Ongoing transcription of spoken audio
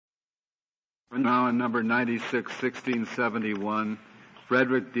Now on number 96-1671,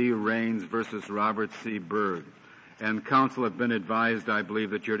 Frederick D. Raines versus Robert C. Byrd. And counsel have been advised, I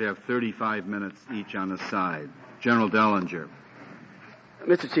believe, that you're to have 35 minutes each on the side. General Dellinger.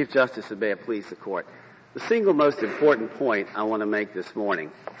 Mr. Chief Justice, and may it please the Court, the single most important point I want to make this morning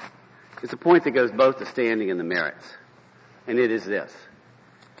is a point that goes both to standing and the merits, and it is this.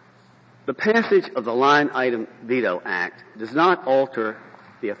 The passage of the Line Item Veto Act does not alter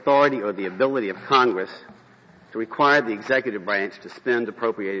the authority or the ability of Congress to require the executive branch to spend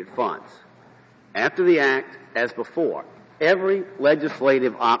appropriated funds. After the Act, as before, every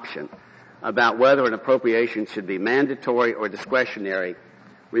legislative option about whether an appropriation should be mandatory or discretionary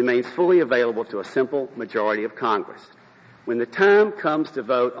remains fully available to a simple majority of Congress. When the time comes to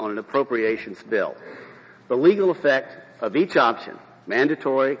vote on an appropriations bill, the legal effect of each option,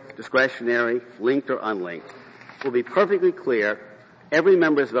 mandatory, discretionary, linked or unlinked, will be perfectly clear. Every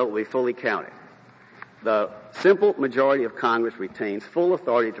member's vote will be fully counted. The simple majority of Congress retains full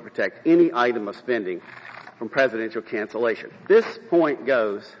authority to protect any item of spending from presidential cancellation. This point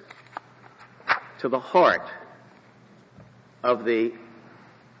goes to the heart of the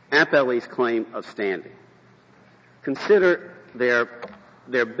appellee's claim of standing. Consider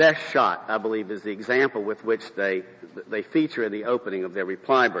their best shot, I believe, is the example with which they feature in the opening of their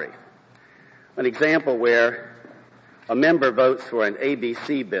reply brief. An example where a member votes for an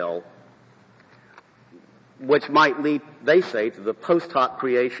ABC bill, which might lead, they say, to the post hoc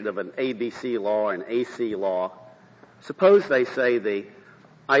creation of an ABC law or an AC law. Suppose they say the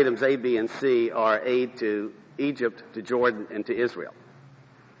items A, B, and C are aid to Egypt, to Jordan, and to Israel.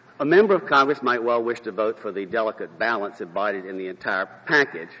 A member of Congress might well wish to vote for the delicate balance embodied in the entire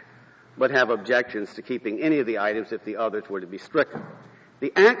package, but have objections to keeping any of the items if the others were to be stricken.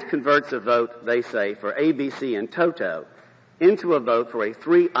 The Act converts a vote, they say, for ABC in toto into a vote for a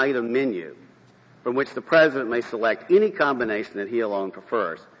 3-item menu from which the President may select any combination that he alone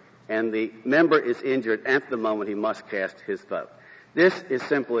prefers, and the member is injured at the moment he must cast his vote. This is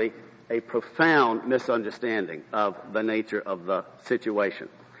simply a profound misunderstanding of the nature of the situation.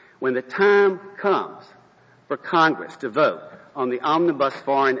 When the time comes for Congress to vote on the omnibus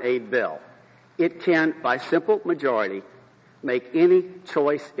foreign aid bill, it can, by simple majority, make any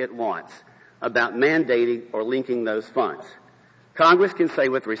choice it wants about mandating or linking those funds. Congress can say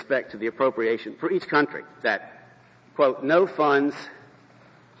with respect to the appropriation for each country that, quote, no funds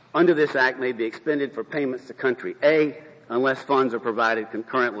under this Act may be expended for payments to country A unless funds are provided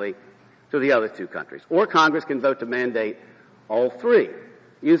concurrently to the other 2 countries. Or Congress can vote to mandate all 3,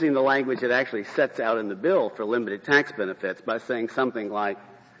 using the language it actually sets out in the bill for limited tax benefits by saying something like,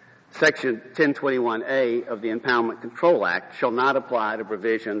 Section 1021A of the Impoundment Control Act shall not apply to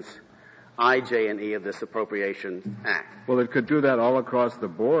provisions I, J, and E of this Appropriations Act. Well, it could do that all across the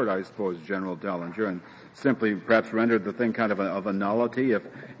board, I suppose, General Dellinger, and simply perhaps render the thing kind of a nullity if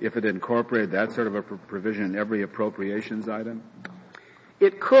it incorporated that sort of a provision in every appropriations item?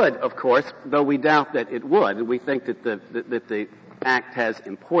 It could, of course, though we doubt that it would, and we think that the Act has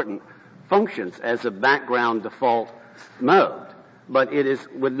important functions as a background default mode. But it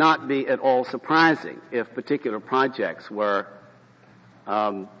would not be at all surprising if particular projects were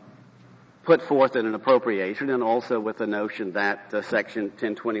put forth in an appropriation, and also with the notion that Section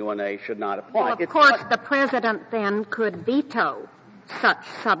 1021A should not apply. Well, of course, the President then could veto such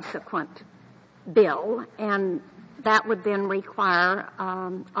subsequent bill, and that would then require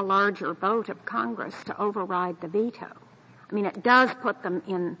a larger vote of Congress to override the veto. I mean, it does put them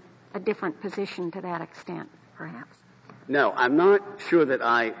in a different position to that extent, perhaps. No, I'm not sure that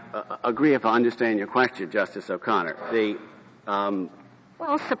I agree if I understand your question, Justice O'Connor.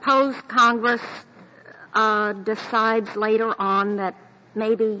 Well, suppose Congress decides later on that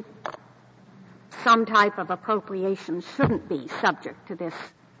maybe some type of appropriation shouldn't be subject to this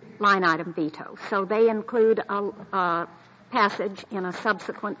line item veto. So they include a passage in a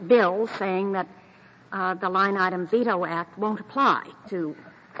subsequent bill saying that the Line Item Veto Act won't apply to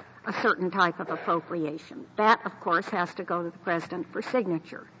a certain type of appropriation. That, of course, has to go to the President for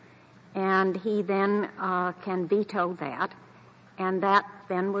signature. And he then can veto that, and that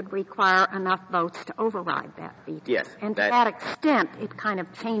then would require enough votes to override that veto. Yes. And to that extent, it kind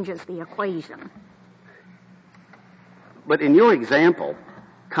of changes the equation. But in your example,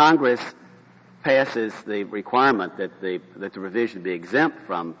 Congress passes the requirement that the revision be exempt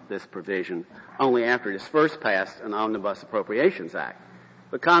from this provision only after it has first passed an Omnibus Appropriations Act.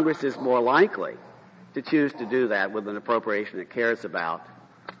 But Congress is more likely to choose to do that with an appropriation it cares about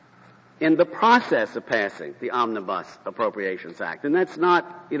in the process of passing the Omnibus Appropriations Act. And that's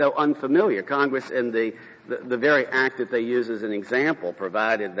not, unfamiliar. Congress, in the very act that they use as an example,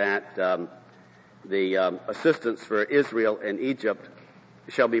 provided that the assistance for Israel and Egypt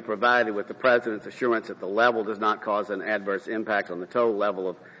shall be provided with the President's assurance that the level does not cause an adverse impact on the total level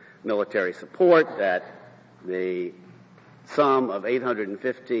of military support, that the sum of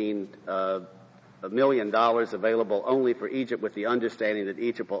 $815 million available only for Egypt with the understanding that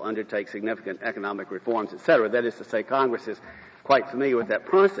Egypt will undertake significant economic reforms, etc. That is to say, Congress is quite familiar with that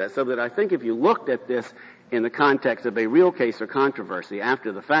process, so that I think if you looked at this in the context of a real case or controversy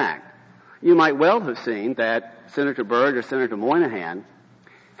after the fact, you might well have seen that Senator Byrd or Senator Moynihan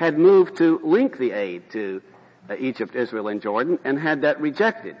had moved to link the aid to Egypt, Israel, and Jordan, and had that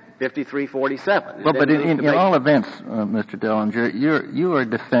rejected, 53-47. Well, but in all events, Mr. Dellinger, you are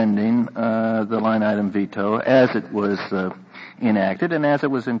defending the line item veto as it was enacted and as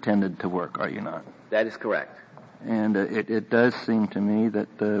it was intended to work, are you not? That is correct. And it does seem to me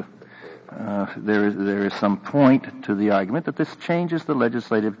that there is some point to the argument that this changes the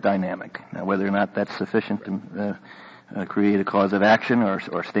legislative dynamic. Now, whether or not that's sufficient to create a cause of action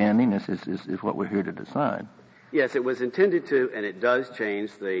or standing is what we're here to decide. Yes, it was intended to, and it does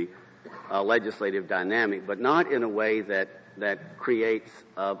change the legislative dynamic, but not in a way that creates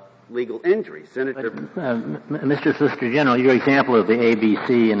legal injury. Senator... Mr. Solicitor General, your example of the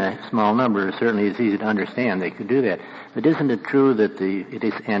ABC in a small number certainly is easy to understand. They could do that. But isn't it true that it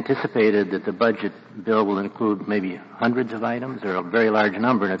is anticipated that the budget bill will include maybe hundreds of items or a very large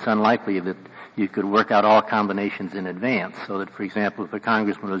number, and it's unlikely that you could work out all combinations in advance, so that, for example, if a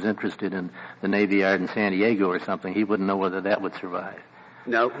congressman was interested in the Navy Yard in San Diego or something, he wouldn't know whether that would survive?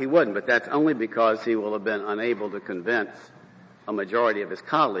 No, he wouldn't, but that's only because he will have been unable to convince a majority of his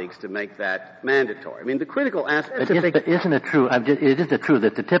colleagues to make that mandatory. I mean, the critical aspect... But isn't it true, isn't it true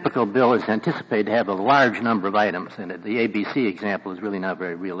that the typical bill is anticipated to have a large number of items in it? The ABC example is really not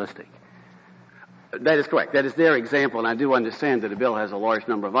very realistic. That is correct. That is their example, and I do understand that a bill has a large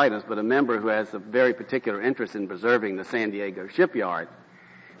number of items, but a member who has a very particular interest in preserving the San Diego shipyard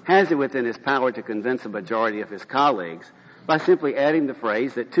has it within his power to convince a majority of his colleagues by simply adding the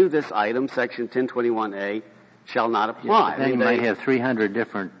phrase that to this item, Section 1021A shall not apply. Yes, then you might have 300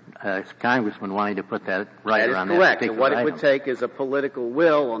 different congressmen wanting to put that right around that particular item. That is correct. And what it would take is a political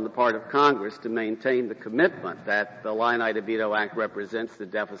will on the part of Congress to maintain the commitment that the Line Item Veto Act represents the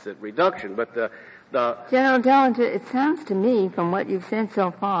deficit reduction. But the General Dellinger, it sounds to me from what you've said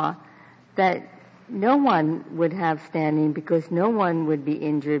so far that no one would have standing because no one would be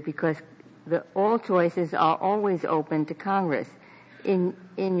injured because all choices are always open to Congress. In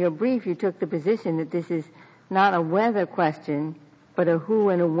your brief, you took the position that this is not a whether question, but a who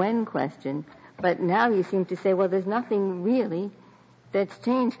and a when question. But now you seem to say, well, there's nothing really that's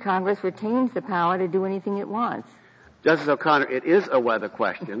changed. Congress retains the power to do anything it wants. Justice O'Connor, it is a whether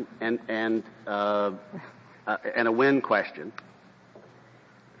question and a when question.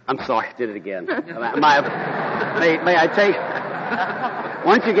 I'm sorry, I did it again. May I take...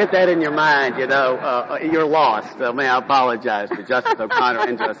 Once you get that in your mind, you're lost. May I apologize to Justice O'Connor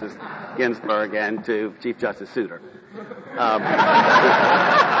and Justice Ginsburg and to Chief Justice Souter.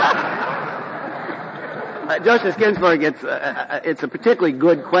 Justice Ginsburg, it's a particularly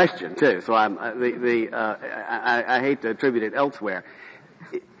good question too. So I hate to attribute it elsewhere.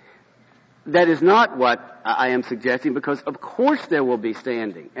 That is not what I am suggesting, because of course there will be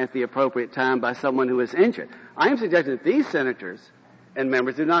standing at the appropriate time by someone who is injured. I am suggesting that these senators and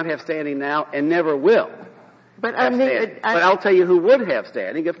members do not have standing now and never will. But I'll tell you who would have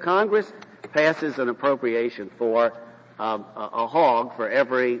standing if Congress passes an appropriation for a hog for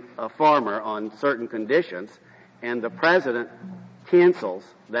every farmer on certain conditions, and the president cancels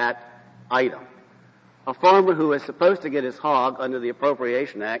that item. A farmer who is supposed to get his hog under the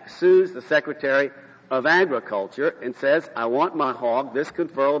Appropriation Act sues the Secretary of Agriculture and says, I want my hog. This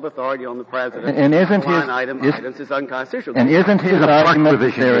conferral of authority on the president and isn't items is unconstitutional. And isn't his argument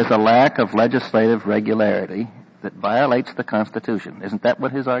that there is a lack of legislative regularity that violates the Constitution? Isn't that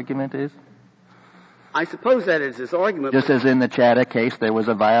what his argument is? I suppose that is his argument. Just as in the Chatham case, there was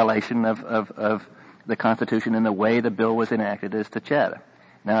a violation of the Constitution in the way the bill was enacted as to Chatham.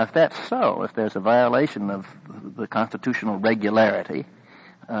 Now, if that's so, if there's a violation of the constitutional regularity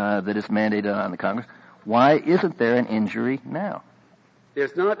that is mandated on the Congress, why isn't there an injury now?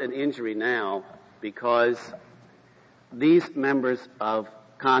 There's not an injury now because these members of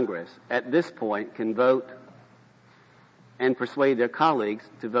Congress at this point can vote and persuade their colleagues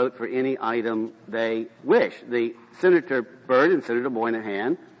to vote for any item they wish. The Senator Byrd and Senator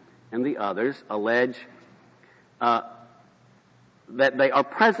Moynihan and the others allege that they are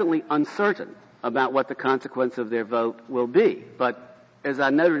presently uncertain about what the consequence of their vote will be. But as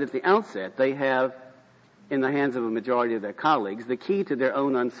I noted at the outset, they have in the hands of a majority of their colleagues the key to their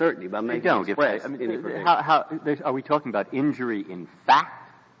own uncertainty by making express any prediction. Are we talking about injury in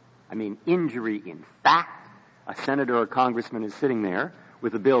fact? I mean, injury in fact. A senator or congressman is sitting there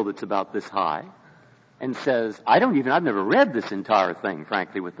with a bill that's about this high and says, I've never read this entire thing,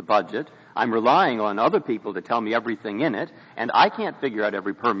 frankly, with the budget. I'm relying on other people to tell me everything in it, and I can't figure out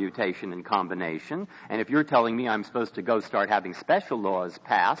every permutation and combination. And if you're telling me I'm supposed to go start having special laws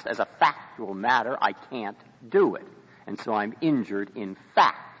passed as a factual matter, I can't do it. And so I'm injured in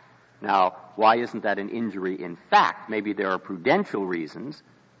fact. Now, why isn't that an injury in fact? Maybe there are prudential reasons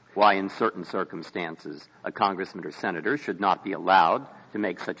why in certain circumstances a congressman or senator should not be allowed to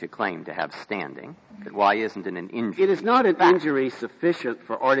make such a claim to have standing. But why isn't it an injury? It is not an injury sufficient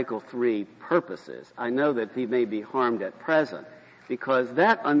for Article III purposes. I know that he may be harmed at present because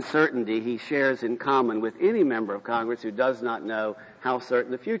that uncertainty he shares in common with any member of Congress who does not know how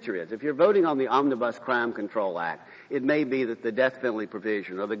certain the future is. If you're voting on the Omnibus Crime Control Act, it may be that the death penalty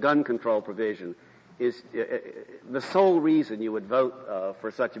provision or the gun control provision is the sole reason you would vote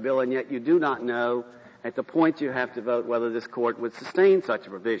for such a bill, and yet you do not know at the point you have to vote whether this court would sustain such a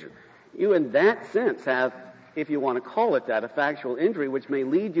provision. You, in that sense, have, if you want to call it that, a factual injury which may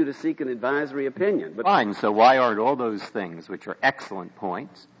lead you to seek an advisory opinion. But fine, so why aren't all those things, which are excellent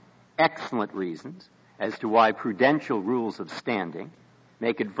points, excellent reasons, as to why prudential rules of standing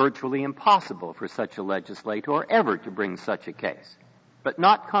make it virtually impossible for such a legislator ever to bring such a case, but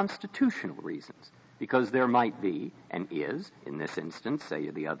not constitutional reasons? Because there might be, and is, in this instance,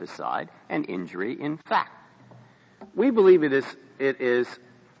 say the other side, an injury in fact. We believe it is,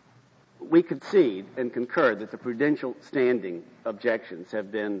 we concede and concur that the prudential standing objections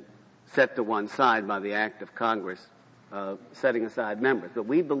have been set to one side by the act of Congress setting aside members. But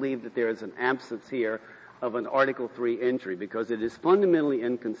we believe that there is an absence here of an Article III injury because it is fundamentally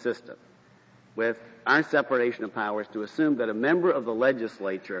inconsistent with our separation of powers to assume that a member of the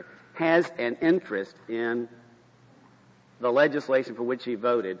legislature has an interest in the legislation for which he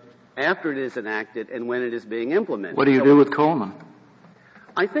voted after it is enacted and when it is being implemented. What do you do with Coleman?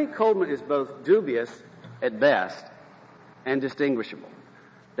 I think Coleman is both dubious at best and distinguishable.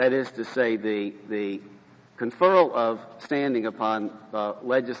 That is to say, the conferral of standing upon the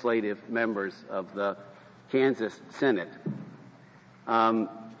legislative members of the Kansas Senate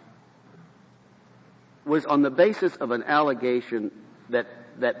was on the basis of an allegation that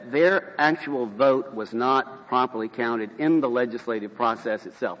their actual vote was not properly counted in the legislative process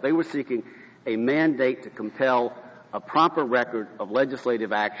itself. They were seeking a mandate to compel a proper record of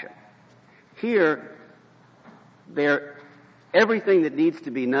legislative action. Here, everything that needs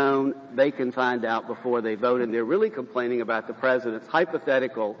to be known, they can find out before they vote, and they're really complaining about the president's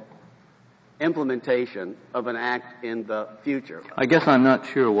hypothetical implementation of an act in the future. I guess I'm not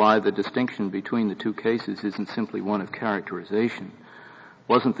sure why the distinction between the two cases isn't simply one of characterization.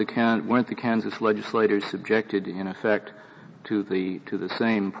 Weren't the Kansas legislators subjected, in effect, to the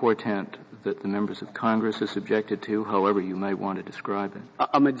same portent that the members of Congress are subjected to, however you may want to describe it?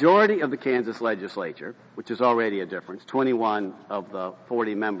 A majority of the Kansas legislature, which is already a difference, 21 of the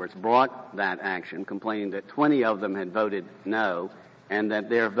 40 members brought that action, complaining that 20 of them had voted no, and that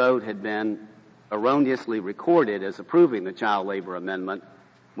their vote had been erroneously recorded as approving the child labor amendment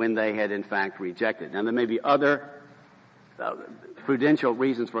when they had in fact rejected. Now, there may be other prudential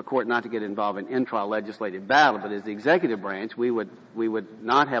reasons for a court not to get involved in intra-legislative battle, but as the executive branch, we would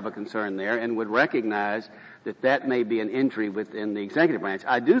not have a concern there and would recognize that may be an injury within the executive branch.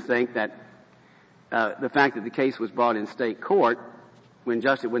 I do think that the fact that the case was brought in state court when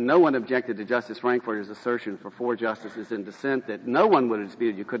no one objected to Justice Frankfurter's assertion for 4 justices in dissent that no one would have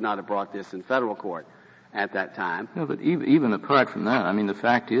disputed you could not have brought this in federal court at that time. No, but even apart from that, I mean, the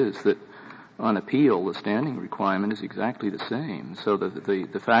fact is that on appeal, the standing requirement is exactly the same. So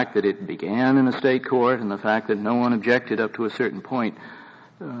the fact that it began in a state court and the fact that no one objected up to a certain point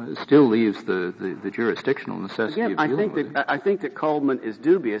still leaves the jurisdictional necessity of dealing with it. I think that Coleman is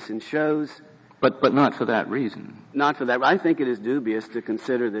dubious and shows... But not for that reason. Not for that. I think it is dubious to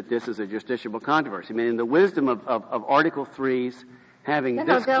consider that this is a justiciable controversy. I mean, in the wisdom of Article III's having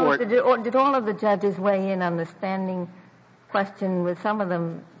this court... Did all of the judges weigh in on the standing question? With some of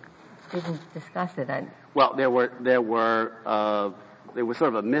them didn't discuss it. Well, there was sort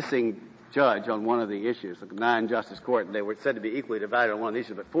of a missing judge on one of the issues, the 9-justice court, and they were said to be equally divided on one of the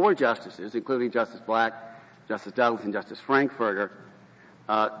issues. But 4 justices, including Justice Black, Justice Douglas, and Justice Frankfurter,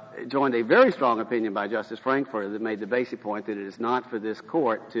 joined a very strong opinion by Justice Frankfurter that made the basic point that it is not for this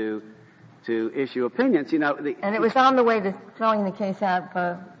court to issue opinions. You know, and it was on the way to throwing the case out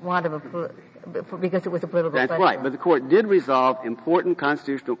for want of because it was a political question. That's right. But the court did resolve important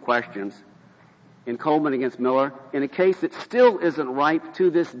constitutional questions in Coleman against Miller, in a case that still isn't ripe to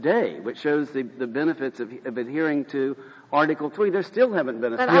this day, which shows the benefits of adhering to Article 3. There still haven't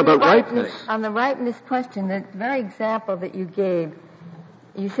been a... On the ripeness question, the very example that you gave,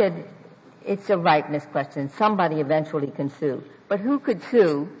 you said it's a ripeness question. Somebody eventually can sue. But who could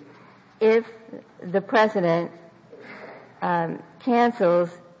sue if the president cancels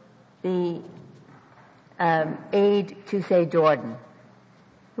the aid to, say, Jordan?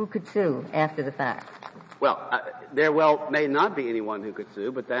 Who could sue after the fact? Well, there may not be anyone who could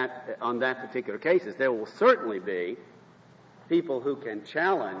sue, but that on that particular cases, there will certainly be people who can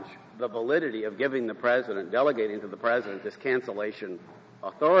challenge the validity of giving the president, delegating to the president this cancellation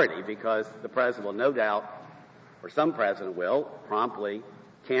authority, because the president will no doubt, or some president will, promptly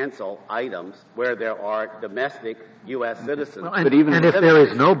cancel items where there are domestic U.S. citizens. Well, and if there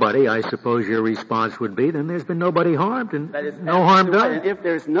is nobody, I suppose your response would be, then there's been nobody harmed and no harm done. And if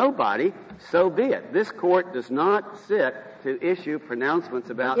there's nobody, so be it. This court does not sit to issue pronouncements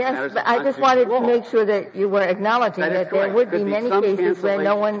about matters of but I just wanted to make sure that you were acknowledging that there would be many cases where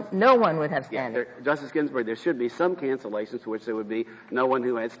no one would have standing. Justice Ginsburg, there should be some cancellations for which there would be no one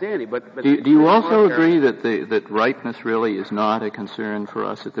who had standing. But do you also agree that ripeness really is not a concern for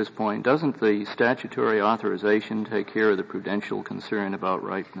us at this point? Doesn't the statutory authorization take care of the prudential concern about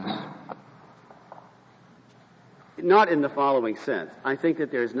ripeness? Not in the following sense. I think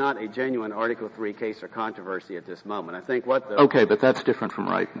that there's not a genuine Article 3 case or controversy at this moment. I think what the... Okay, but that's different from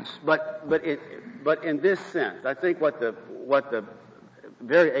ripeness. But in this sense, I think what the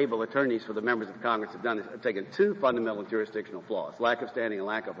very able attorneys for the members of Congress have done is have taken two fundamental jurisdictional flaws, lack of standing and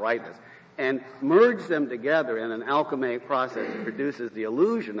lack of ripeness, and merged them together in an alchemic process that produces the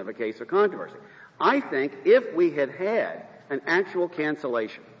illusion of a case or controversy. I think if we had had an actual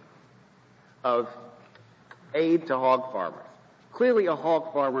cancellation of aid to hog farmers, clearly a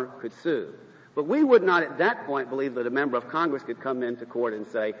hog farmer could sue. But we would not at that point believe that a member of Congress could come into court and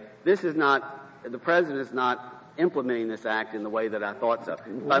say, the president is not implementing this act in the way that I thought so.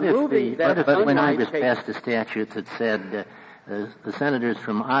 What if Congress passed a statute that said the senators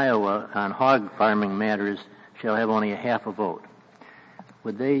from Iowa on hog farming matters shall have only a half a vote?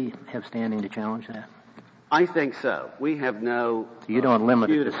 Would they have standing to challenge that? I think so. We have no... You don't limit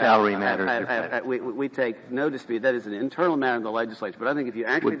it to salary matters. We take no dispute. That is an internal matter in the legislature. But I think if you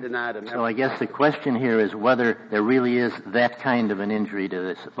actually denied a member... So I guess the question here is whether there really is that kind of an injury to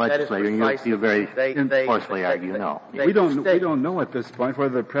this legislature. You very forcefully argue no. We don't know at this point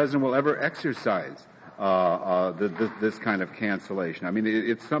whether the president will ever exercise this kind of cancellation. I mean,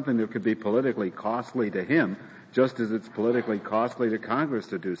 it's something that could be politically costly to him, just as it's politically costly to Congress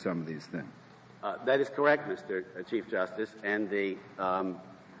to do some of these things. That is correct, Mr. Chief Justice, and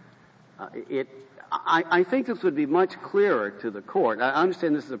I think this would be much clearer to the court. I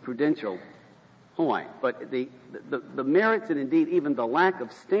understand this is a prudential point, but the merits and indeed even the lack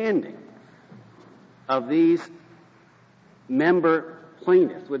of standing of these member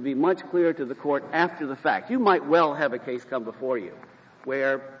plaintiffs would be much clearer to the court after the fact. You might well have a case come before you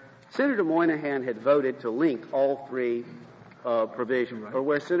where Senator Moynihan had voted to link all three provision, or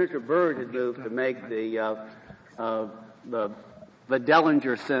where Senator Byrd had moved to make the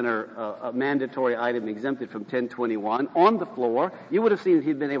Dellinger Center a mandatory item exempted from 1021 on the floor. You would have seen that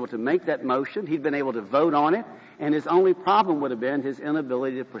he'd been able to make that motion, he'd been able to vote on it, and his only problem would have been his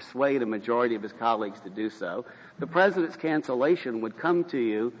inability to persuade a majority of his colleagues to do so. The president's cancellation would come to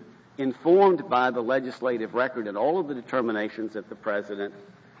you informed by the legislative record and all of the determinations that the president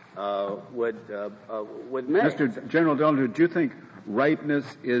would make. Mr. General Dellinger, do you think ripeness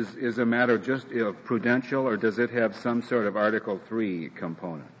is a matter just prudential, or does it have some sort of Article 3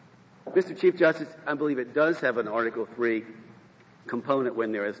 component? Mr. Chief Justice, I believe it does have an Article 3 component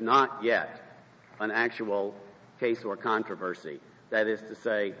when there is not yet an actual case or controversy. That is to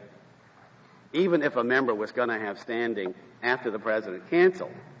say, even if a member was going to have standing after the president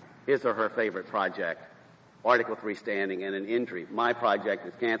canceled his or her favorite project, Article 3 standing and an injury, my project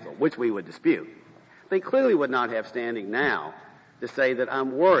is canceled, which we would dispute. They clearly would not have standing now to say that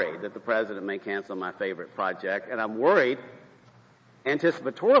I'm worried that the president may cancel my favorite project, and I'm worried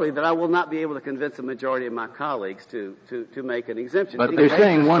anticipatorily that I will not be able to convince a majority of my colleagues to make an exemption. But they're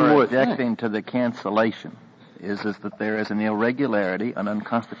saying one more thing. Objecting to the cancellation is that there is an irregularity, an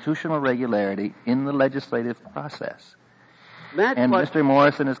unconstitutional irregularity in the legislative process. And Mr.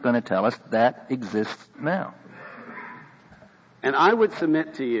 Morrison is going to tell us that exists now. And I would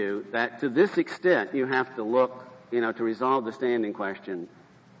submit to you that to this extent you have to look, to resolve the standing question,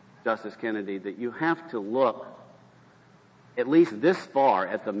 Justice Kennedy, that you have to look at least this far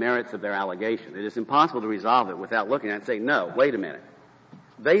at the merits of their allegation. It is impossible to resolve it without looking at it and saying, no, wait a minute.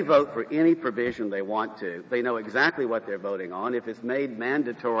 They vote for any provision they want to. They know exactly what they're voting on. If it's made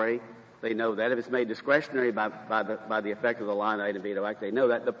mandatory, they know that. If it's made discretionary by the effect of the Line Item Veto Act, they know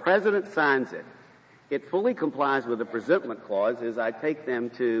that. The President signs it. It fully complies with the presentment clause, as I take them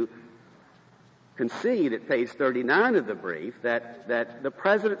to concede at page 39 of the brief that the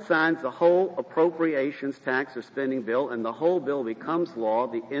President signs the whole appropriations, tax, or spending bill, and the whole bill becomes law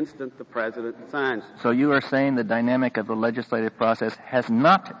the instant the President signs it. So you are saying the dynamic of the legislative process has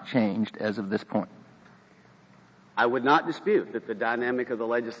not changed as of this point? I would not dispute that the dynamic of the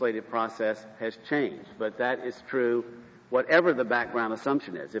legislative process has changed, but that is true whatever the background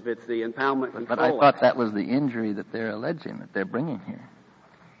assumption is. If it's the Impoundment Control But I thought that was the injury that they're alleging, that they're bringing here.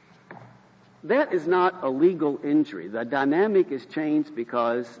 That is not a legal injury. The dynamic is changed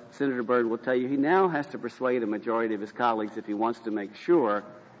because, Senator Byrd will tell you, he now has to persuade a majority of his colleagues if he wants to make sure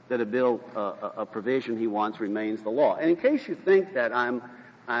that a bill, a provision he wants remains the law. And in case you think that I'm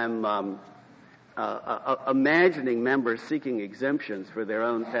imagining members seeking exemptions for their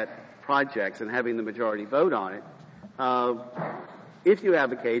own pet projects and having the majority vote on it, if you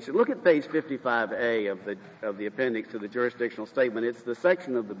have occasion, look at page 55A of the appendix to the jurisdictional statement. It's the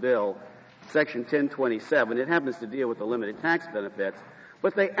section of the bill, Section 1027. It happens to deal with the limited tax benefits,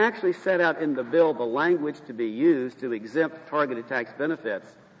 but they actually set out in the bill the language to be used to exempt targeted tax benefits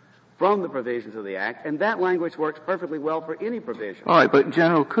from the provisions of the Act, and that language works perfectly well for any provision. All right, but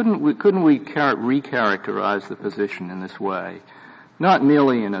General, couldn't we recharacterize the position in this way? Not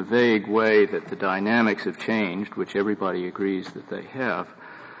merely in a vague way that the dynamics have changed, which everybody agrees that they have,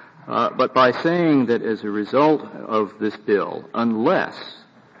 but by saying that as a result of this bill, unless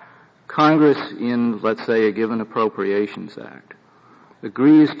Congress in, let's say, a given Appropriations Act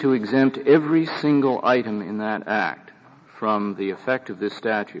agrees to exempt every single item in that act from the effect of this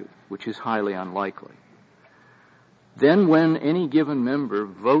statute, which is highly unlikely, then when any given member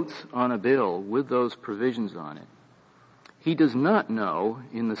votes on a bill with those provisions on it, he does not know,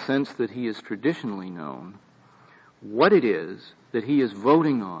 in the sense that he is traditionally known, what it is that he is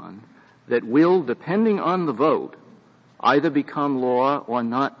voting on that will, depending on the vote, either become law or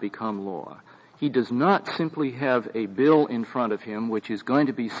not become law. He does not simply have a bill in front of him which is going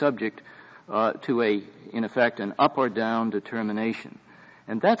to be subject to in effect, an up or down determination.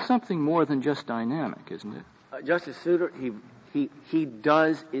 And that's something more than just dynamic, isn't it? Justice Souter, he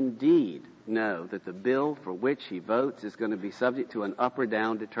does indeed know that the bill for which he votes is going to be subject to an up or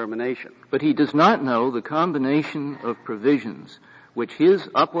down determination. But he does not know the combination of provisions which his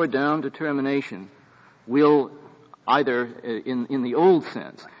up or down determination will either, in the old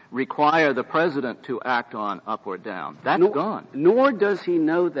sense, require the President to act on up or down. That's gone. Nor does he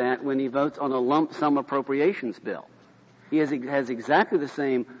know that when he votes on a lump sum appropriations bill. He has exactly the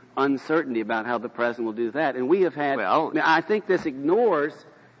same uncertainty about how the President will do that. And we have had, I think this ignores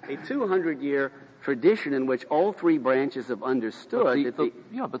a 200-year tradition in which all three branches have understood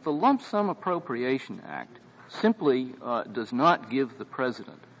but the Lump Sum Appropriation Act simply does not give the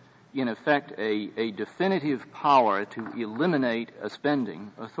President, in effect, a definitive power to eliminate a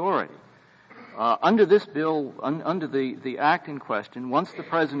spending authority. Under this bill, under the act in question, once the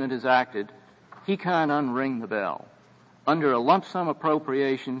President has acted, he can't unring the bell. Under a lump sum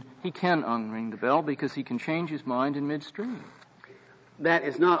appropriation, he can unring the bell because he can change his mind in midstream. That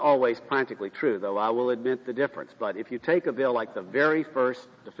is not always practically true, though I will admit the difference. But if you take a bill like the very first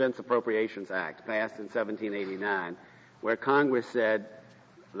Defense Appropriations Act, passed in 1789, where Congress said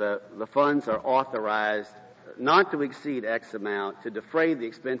the funds are authorized not to exceed X amount to defray the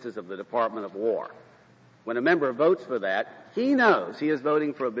expenses of the Department of War. When a member votes for that, he knows he is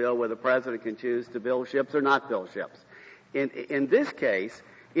voting for a bill where the President can choose to build ships or not build ships. In this case,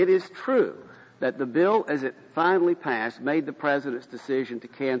 it is true that the bill, as it finally passed, made the President's decision to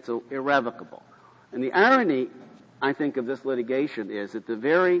cancel irrevocable. And the irony, I think, of this litigation is that the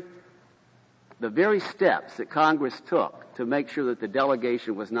very steps that Congress took to make sure that the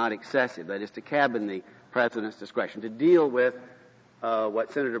delegation was not excessive, that is, to cabin the President's discretion, to deal with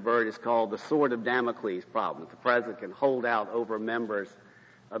what Senator Byrd has called the sword of Damocles problem. The President can hold out over members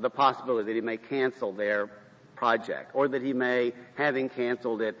the possibility that he may cancel their project, or that he may, having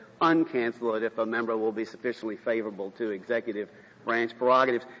canceled it, uncancel it if a member will be sufficiently favorable to executive branch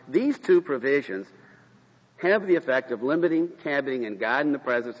prerogatives. These two provisions have the effect of limiting, cabining, and guiding the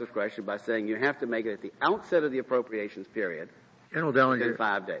President's discretion by saying you have to make it at the outset of the appropriations period General Dellinger, within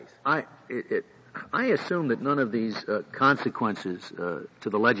 5 days. I assume that none of these consequences to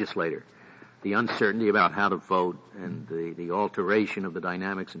the legislator, the uncertainty about how to vote and the alteration of the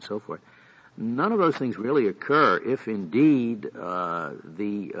dynamics and so forth, none of those things really occur if indeed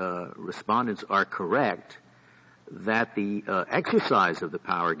the respondents are correct that the exercise of the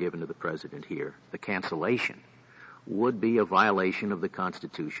power given to the president here, the cancellation, would be a violation of the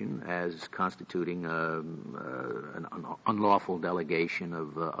Constitution as constituting an unlawful delegation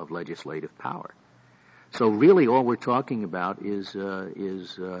of legislative power. So really all we're talking about is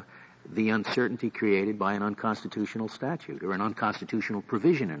the uncertainty created by an unconstitutional statute or an unconstitutional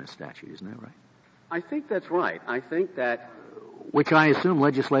provision in a statute. Isn't that right? I think that's right. I think that... Which I assume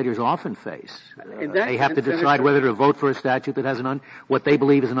legislators often face. They have to decide whether to vote for a statute that has what they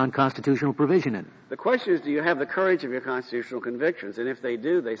believe is an unconstitutional provision in it. The question is, do you have the courage of your constitutional convictions? And if they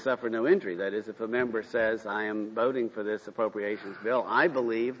do, they suffer no injury. That is, if a member says, I am voting for this appropriations bill, I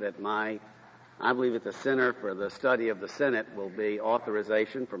believe that the Center for the Study of the Senate will be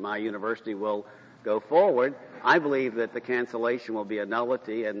authorization for my university will go forward. I believe that the cancellation will be a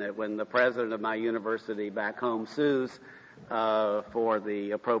nullity, and that when the president of my university back home sues for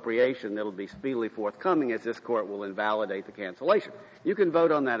the appropriation, it'll be speedily forthcoming, as this court will invalidate the cancellation. You can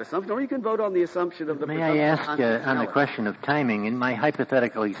vote on that assumption, or you can vote on the assumption of the... May I ask on the question of timing, in my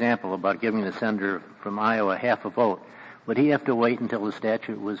hypothetical example about giving the senator from Iowa half a vote, would he have to wait until the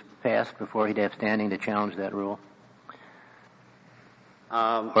statute was passed before he'd have standing to challenge that rule?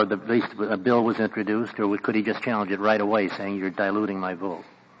 Or at least a bill was introduced, or could he just challenge it right away, saying you're diluting my vote?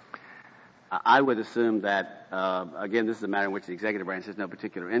 I would assume that, again, this is a matter in which the executive branch has no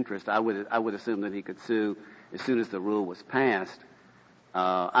particular interest. I would assume that he could sue as soon as the rule was passed.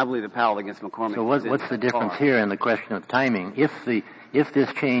 I believe the Powell against McCormick... So what's the difference here in the question of timing? If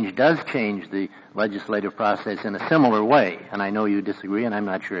this change does change the legislative process in a similar way, and I know you disagree, and I'm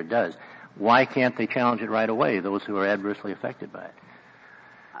not sure it does, why can't they challenge it right away, those who are adversely affected by it?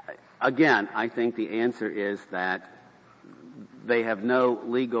 Again, I think the answer is that they have no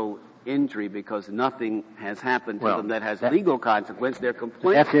legal injury because nothing has happened to them that has legal consequence. They're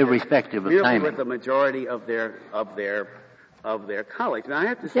completely... That's irrespective of timing. With the majority of their colleagues. Now, I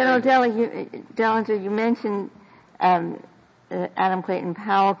have to say... General Dellinger, you mentioned the Adam Clayton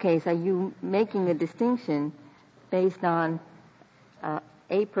Powell case. Are you making a distinction based on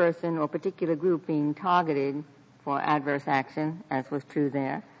a person or particular group being targeted for adverse action, as was true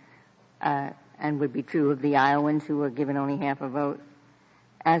there, and would be true of the Iowans who were given only half a vote,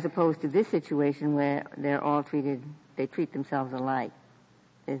 as opposed to this situation where they treat themselves alike?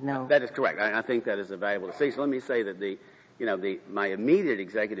 There's no... That is correct. I think that is a valuable distinction. Let me say that my immediate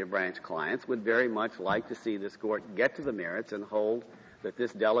executive branch clients would very much like to see this court get to the merits and hold that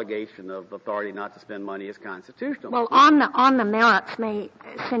this delegation of authority not to spend money is constitutional. Well, on the merits,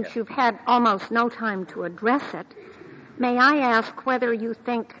 since you've had almost no time to address it, may I ask whether you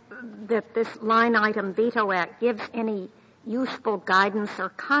think that this line item veto act gives any useful guidance or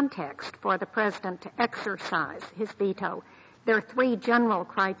context for the president to exercise his veto? There are 3 general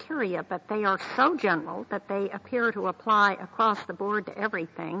criteria, but they are so general that they appear to apply across the board to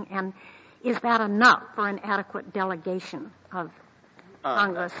everything. And is that enough for an adequate delegation of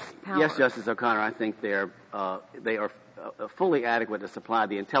Congress power? Yes, Justice O'Connor. I think they are fully adequate to supply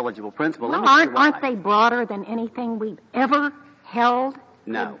the intelligible principle. Well, aren't they broader than anything we've ever held?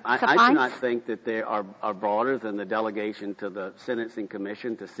 No, I do not think that they are broader than the delegation to the Sentencing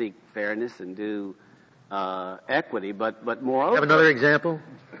Commission to seek fairness and due equity, but moreover... Have another example?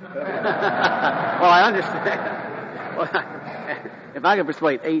 Well, I understand. Well, if I could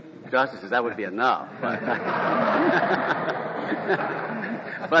persuade 8 justices, that would be enough.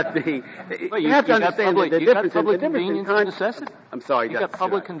 But you have to understand the difference in necessity. I'm sorry, you got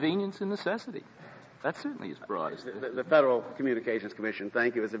public convenience and necessity. That certainly is broad. The Federal Communications Commission,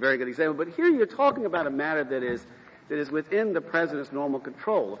 thank you, is a very good example. But here you're talking about a matter that is within the president's normal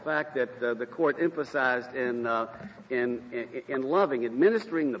control. The fact that the court emphasized in Loving,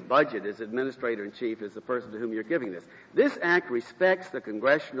 administering the budget as administrator-in-chief is the person to whom you're giving this. This act respects the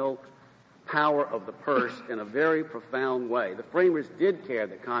congressional power of the purse in a very profound way. The framers did care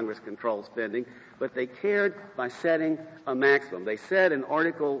that Congress controls spending, but they cared by setting a maximum. They said in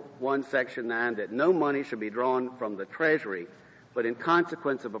Article 1, Section 9, that no money should be drawn from the Treasury, but in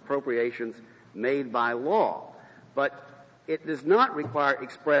consequence of appropriations made by law. But it does not require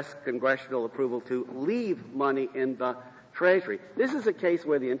express congressional approval to leave money in the Treasury. This is a case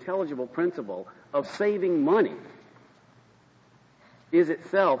where the intelligible principle of saving money is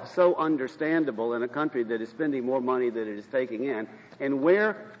itself so understandable in a country that is spending more money than it is taking in, and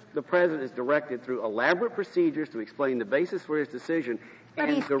where the president is directed through elaborate procedures to explain the basis for his decision. But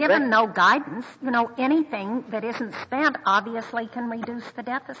he's given no guidance. Anything that isn't spent obviously can reduce the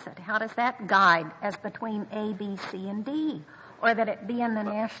deficit. How does that guide as between A, B, C, and D? or that it be in the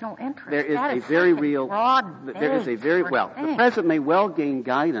national interest. There is that a is very such real. There is a very well. The president may well gain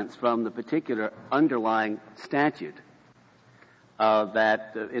guidance from the particular underlying statute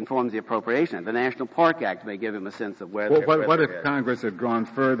that informs the appropriation. The National Park Act may give him a sense of where. What if Congress had gone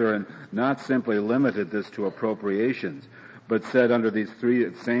further and not simply limited this to appropriations, but said under these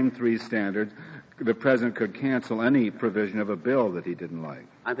same three standards, the president could cancel any provision of a bill that he didn't like?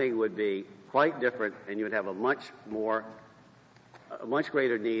 I think it would be quite different, and you would have a much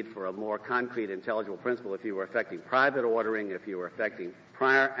greater need for a more concrete, intelligible principle if you were affecting private ordering, if you were affecting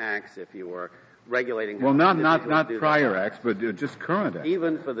prior acts, if you were regulating. Well, not prior acts, but just current acts.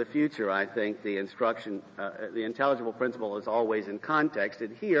 Even for the future, I think the instruction, the intelligible principle is always in context.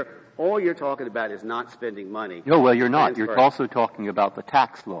 And here, all you're talking about is not spending money. No, well, you're not. You're also talking about the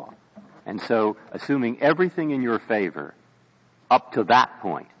tax law. And so, assuming everything in your favor up to that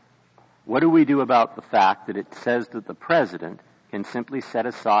point, what do we do about the fact that it says that the president can simply set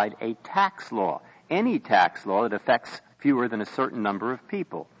aside a tax law, any tax law that affects fewer than a certain number of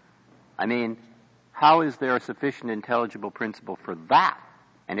people? I mean, how is there a sufficient intelligible principle for that?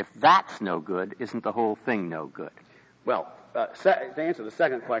 And if that's no good, isn't the whole thing no good? Well, to answer the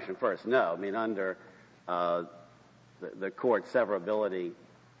second question first, no. I mean, under the court's severability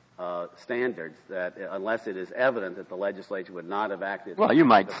standards, that unless it is evident that the legislature would not have acted. Well, you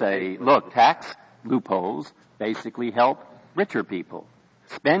might say, look, tax loopholes basically help richer people.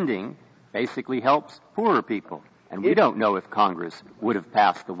 Spending basically helps poorer people. And we don't know if Congress would have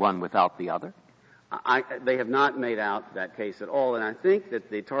passed the one without the other. They have not made out that case at all, and I think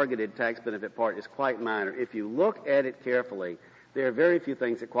that the targeted tax benefit part is quite minor. If you look at it carefully, there are very few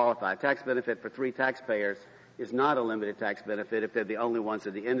things that qualify. A tax benefit for 3 taxpayers is not a limited tax benefit if they're the only ones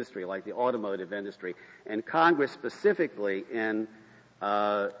in the industry, like the automotive industry. And Congress specifically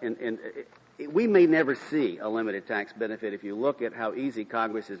we may never see a limited tax benefit if you look at how easy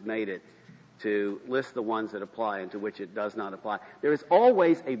Congress has made it to list the ones that apply and to which it does not apply. There is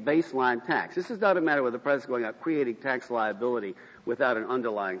always a baseline tax. This is not a matter where the president's going out creating tax liability without an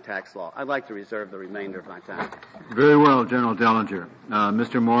underlying tax law. I'd like to reserve the remainder of my time. Very well, General Dellinger.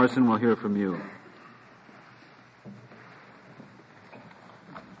 Mr. Morrison, we'll hear from you.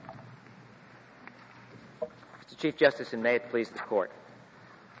 Mr. Chief Justice, and may it please the Court.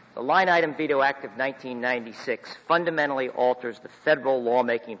 The Line Item Veto Act of 1996 fundamentally alters the federal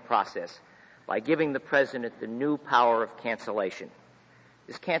lawmaking process by giving the President the new power of cancellation.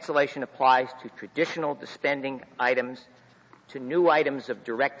 This cancellation applies to traditional spending items, to new items of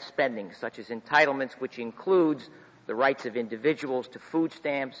direct spending, such as entitlements, which includes the rights of individuals to food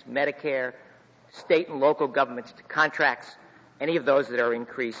stamps, Medicare, state and local governments to contracts, any of those that are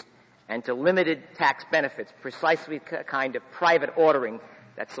increased, and to limited tax benefits, precisely the kind of private ordering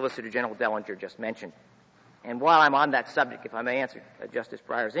that Solicitor General Dellinger just mentioned. And while I'm on that subject, if I may answer Justice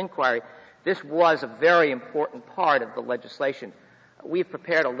Breyer's inquiry, this was a very important part of the legislation. We've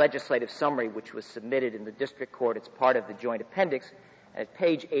prepared a legislative summary which was submitted in the district court. It's part of the joint appendix. At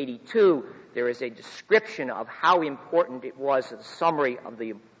page 82, there is a description of how important it was, a summary of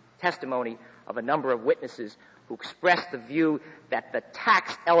the testimony of a number of witnesses who expressed the view that the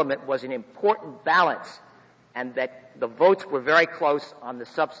tax element was an important balance and that the votes were very close on the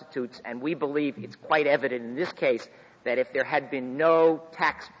substitutes, and we believe it's quite evident in this case that if there had been no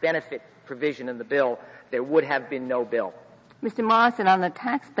tax benefit provision in the bill, there would have been no bill. Mr. Morrison, on the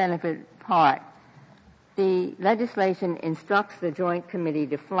tax benefit part, the legislation instructs the Joint Committee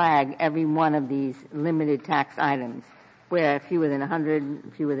to flag every one of these limited tax items where fewer than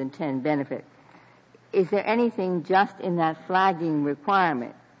 100, fewer than 10 benefit. Is there anything just in that flagging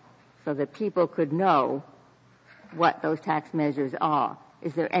requirement so that people could know what those tax measures are?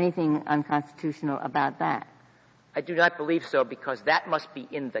 Is there anything unconstitutional about that? I do not believe so, because that must be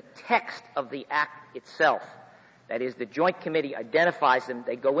in the text of the Act itself. That is, the Joint Committee identifies them,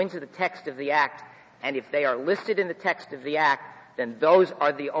 they go into the text of the Act, and if they are listed in the text of the Act, then those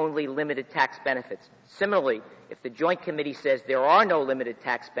are the only limited tax benefits. Similarly, if the Joint Committee says there are no limited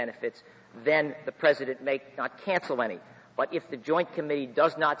tax benefits, then the President may not cancel any. But if the Joint Committee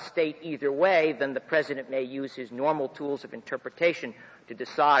does not state either way, then the President may use his normal tools of interpretation to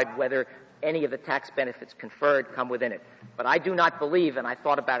decide whether any of the tax benefits conferred come within it. But I do not believe, and I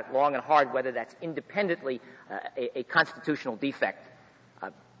thought about it long and hard, whether that's independently a constitutional defect.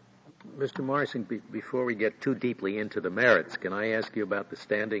 Mr. Morrison, before we get too deeply into the merits, can I ask you about the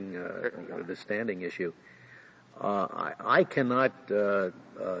standing issue? I cannot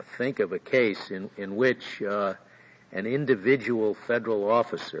think of a case in which an individual federal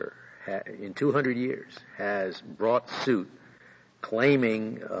officer in 200 years has brought suit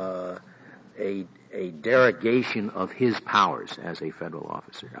claiming a a derogation of his powers as a federal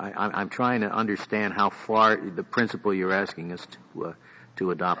officer? I'm trying to understand how far the principle you're asking us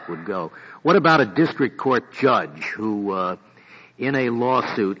to adopt would go. What about a district court judge who, in a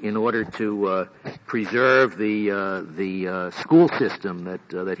lawsuit, in order to preserve the school system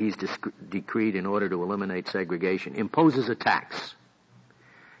that he's decreed in order to eliminate segregation, imposes a tax?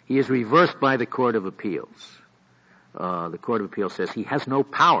 He is reversed by the Court of Appeals. The Court of Appeals says he has no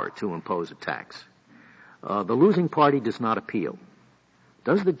power to impose a tax. The losing party does not appeal.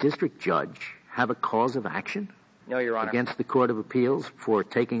 Does the district judge have a cause of action? No, Your Honor. Against the Court of Appeals for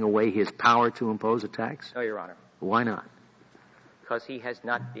taking away his power to impose a tax? No, Your Honor. Why not? Because he has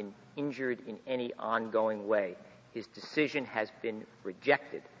not been injured in any ongoing way. His decision has been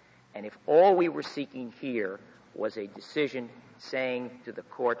rejected. And if all we were seeking here was a decision saying to the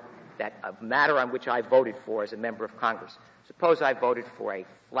court that a matter on which I voted for as a member of Congress, suppose I voted for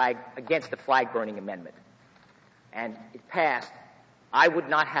against the flag-burning amendment, and it passed, I would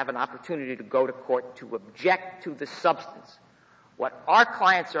not have an opportunity to go to court to object to the substance. What our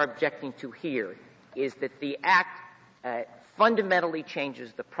clients are objecting to here is that the act fundamentally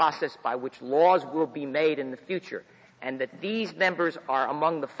changes the process by which laws will be made in the future, and that these members are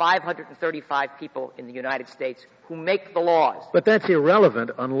among the 535 people in the United States who make the laws. But that's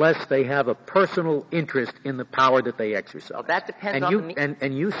irrelevant unless they have a personal interest in the power that they exercise. Well, that depends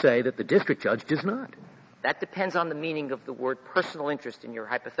and you say that the district judge does not. That depends on the meaning of the word personal interest in your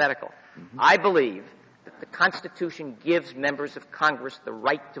hypothetical. Mm-hmm. I believe that the Constitution gives members of Congress the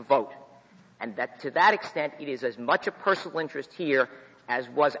right to vote, and that to that extent it is as much a personal interest here as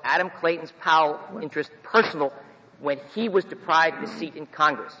was Adam Clayton's interest personal when he was deprived of his seat in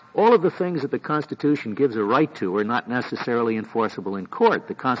Congress. All of the things that the Constitution gives a right to are not necessarily enforceable in court.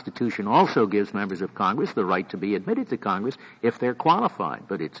 The Constitution also gives members of Congress the right to be admitted to Congress if they're qualified.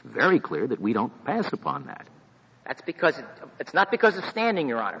 But it's very clear that we don't pass upon that. That's because it's not because of standing,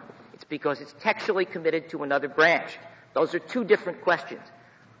 Your Honor. It's because it's textually committed to another branch. Those are two different questions.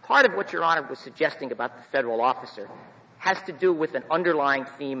 Part of what Your Honor was suggesting about the federal officer has to do with an underlying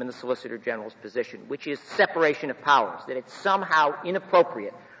theme in the Solicitor General's position, which is separation of powers, that it's somehow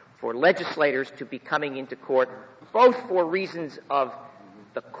inappropriate for legislators to be coming into court, both for reasons of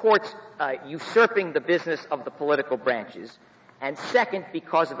the courts usurping the business of the political branches, and second,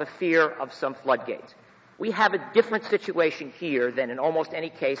 because of a fear of some floodgates. We have a different situation here than in almost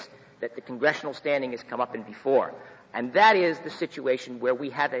any case that the congressional standing has come up in before, and that is the situation where we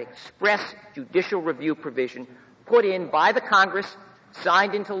have an express judicial review provision put in by the Congress,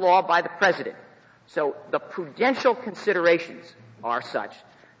 signed into law by the President. So the prudential considerations are such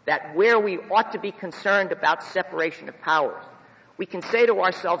that where we ought to be concerned about separation of powers, we can say to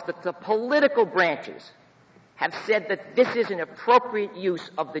ourselves that the political branches have said that this is an appropriate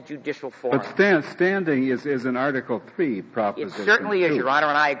use of the judicial forum. But standing is an Article III proposition. It certainly is, Your Honor,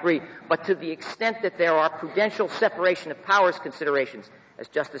 and I agree. But to the extent that there are prudential separation of powers considerations, as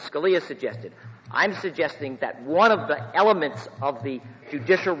Justice Scalia suggested, I'm suggesting that one of the elements of the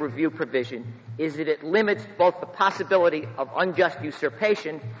judicial review provision is that it limits both the possibility of unjust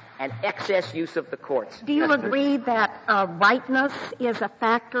usurpation and excess use of the courts. Do you agree that rightness is a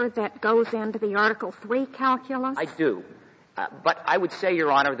factor that goes into the Article III calculus? I do. But I would say,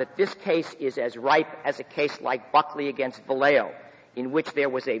 Your Honor, that this case is as ripe as a case like Buckley against Vallejo, in which there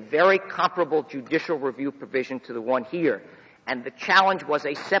was a very comparable judicial review provision to the one here. And the challenge was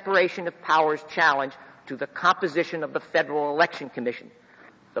a separation of powers challenge to the composition of the Federal Election Commission.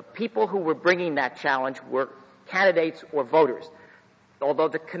 The people who were bringing that challenge were candidates or voters. Although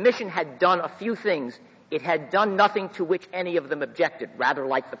the Commission had done a few things, it had done nothing to which any of them objected, rather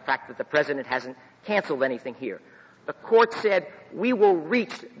like the fact that the President hasn't canceled anything here. The Court said, we will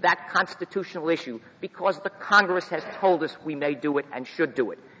reach that constitutional issue because the Congress has told us we may do it and should do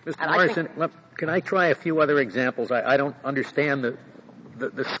it. Mr. Morrison, can I try a few other examples? I don't understand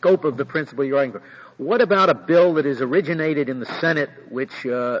the scope of the principle you're arguing for. What about a bill that is originated in the Senate which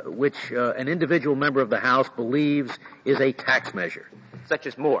an individual member of the House believes is a tax measure? Such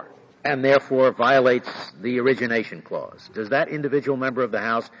as Moore. And therefore violates the origination clause. Does that individual member of the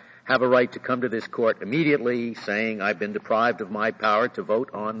House have a right to come to this court immediately saying, I've been deprived of my power to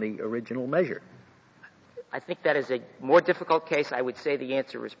vote on the original measure? I think that is a more difficult case. I would say the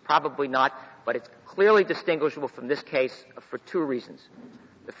answer is probably not, but it's clearly distinguishable from this case for two reasons.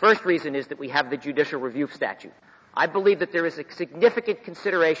 The first reason is that we have the judicial review statute. I believe that there is a significant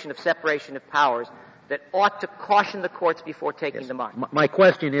consideration of separation of powers that ought to caution the courts before taking them on. My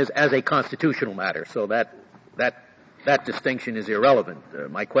question is as a constitutional matter, so that distinction is irrelevant.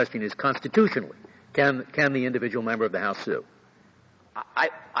 My question is constitutionally, can the individual member of the House sue?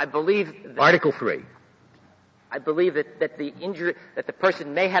 I believe that Article 3. I believe that the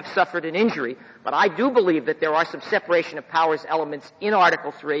person may have suffered an injury, but I do believe that there are some separation of powers elements in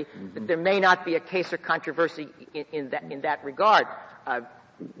Article 3, that there may not be a case or controversy in that regard.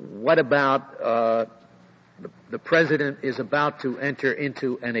 What about the president is about to enter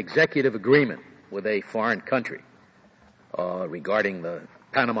into an executive agreement with a foreign country regarding the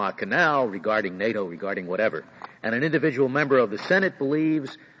Panama Canal, regarding NATO, regarding whatever, and an individual member of the Senate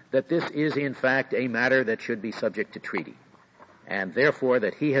believes that this is in fact a matter that should be subject to treaty, and therefore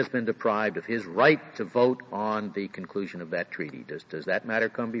that he has been deprived of his right to vote on the conclusion of that treaty. Does that matter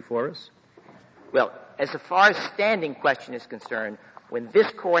come before us? Well, as far as standing question is concerned, when this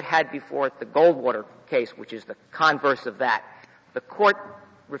court had before it the Goldwater case, which is the converse of that, the court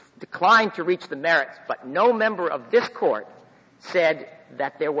declined to reach the merits, but no member of this court said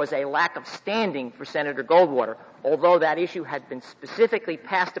that there was a lack of standing for Senator Goldwater, although that issue had been specifically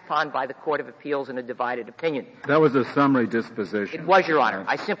passed upon by the Court of Appeals in a divided opinion. That was a summary disposition. It was, Your Honor.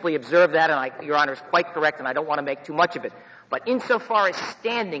 I simply observed that, and Your Honor is quite correct, and I don't want to make too much of it. But insofar as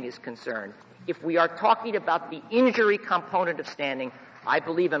standing is concerned, if we are talking about the injury component of standing, I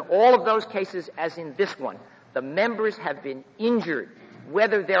believe in all of those cases, as in this one, the members have been injured.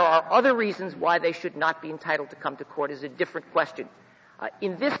 Whether there are other reasons why they should not be entitled to come to court is a different question.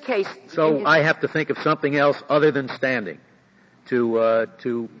 In this case... So I have to think of something else other than standing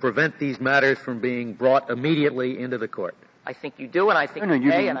to prevent these matters from being brought immediately into the court. I think you do, and I think you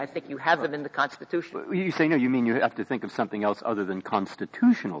may, and I think you have them in the Constitution. You say no, you mean you have to think of something else other than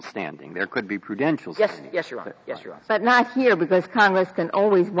constitutional standing. There could be prudential standing. Yes, Your Honor. Yes, Your Honor. But not here, because Congress can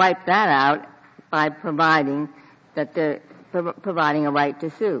always wipe that out by providing a right to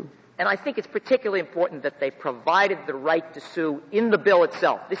sue. And I think it's particularly important that they provided the right to sue in the bill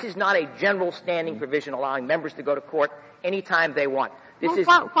itself. This is not a general standing provision allowing members to go to court anytime they want.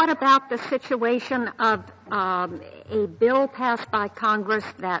 What about the situation of a bill passed by Congress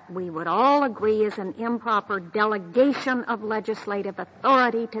that we would all agree is an improper delegation of legislative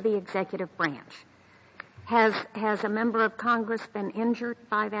authority to the executive branch? Has a member of Congress been injured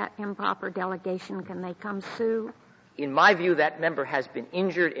by that improper delegation? Can they come sue? In my view, that member has been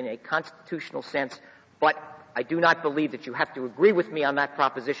injured in a constitutional sense, but I do not believe that you have to agree with me on that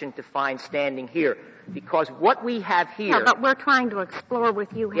proposition to find standing here. Because what we have here... Yeah, but we're trying to explore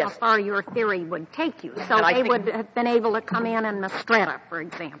with you how far your theory would take you. So they would have been able to come in Mastretta, for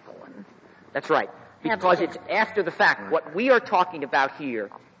example. That's right. Because it's after the fact. What we are talking about here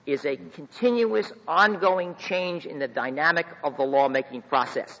is a continuous, ongoing change in the dynamic of the lawmaking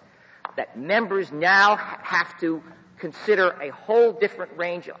process. That members now have to consider a whole different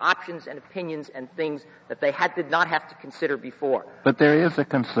range of options and opinions and things that they did not have to consider before. But there is a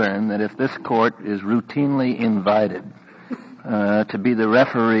concern that if this court is routinely invited to be the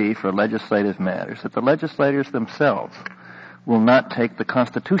referee for legislative matters, that the legislators themselves will not take the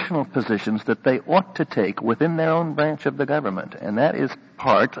constitutional positions that they ought to take within their own branch of the government. And that is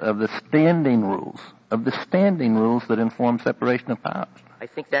part of the standing rules, that inform separation of powers. I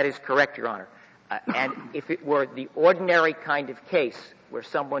think that is correct, Your Honor. And if it were the ordinary kind of case where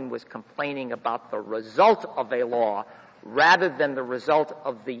someone was complaining about the result of a law rather than the result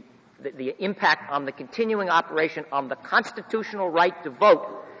of the impact on the continuing operation on the constitutional right to vote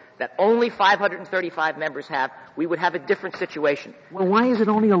that only 535 members have, we would have a different situation. Well, why is it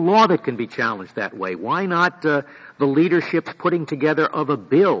only a law that can be challenged that way? Why not the leadership's putting together of a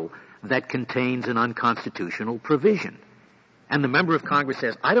bill that contains an unconstitutional provision? And the member of Congress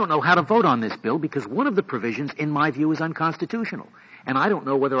says, I don't know how to vote on this bill because one of the provisions, in my view, is unconstitutional. And I don't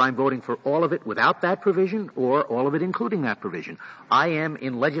know whether I'm voting for all of it without that provision or all of it including that provision. I am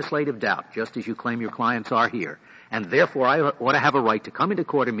in legislative doubt, just as you claim your clients are here. And therefore, I ought to have a right to come into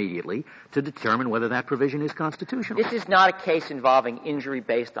court immediately to determine whether that provision is constitutional. This is not a case involving injury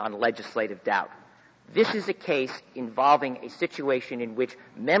based on legislative doubt. This is a case involving a situation in which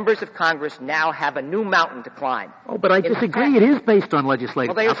members of Congress now have a new mountain to climb. Oh, but I disagree. It is based on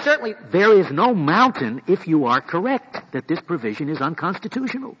legislative doubt. There is no mountain if you are correct that this provision is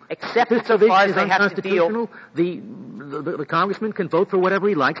unconstitutional. Except as far as they have to deal... The congressman can vote for whatever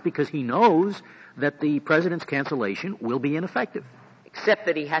he likes because he knows that the president's cancellation will be ineffective. Except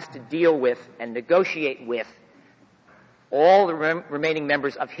that he has to deal with and negotiate with all the remaining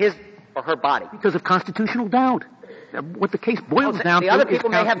members of his or her body. Because of constitutional doubt. What the case boils down to the other people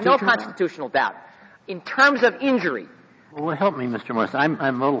may have no constitutional doubt. In terms of injury... Well, help me, Mr. Morris. I'm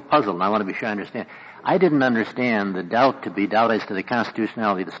a little puzzled, and I want to be sure I understand. I didn't understand the doubt to be doubt as to the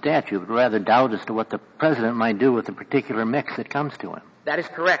constitutionality of the statute, but rather doubt as to what the president might do with the particular mix that comes to him. That is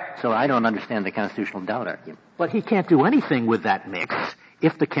correct. So I don't understand the constitutional doubt argument. But he can't do anything with that mix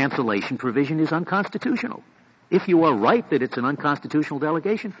if the cancellation provision is unconstitutional. If you are right that it's an unconstitutional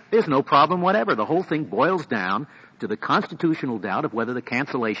delegation, there's no problem whatever. The whole thing boils down to the constitutional doubt of whether the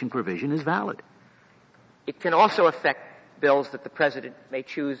cancellation provision is valid. It can also affect bills that the President may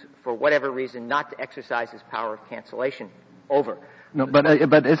choose, for whatever reason, not to exercise his power of cancellation over. No, but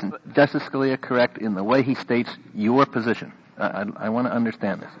isn't Justice Scalia correct in the way he states your position? I want to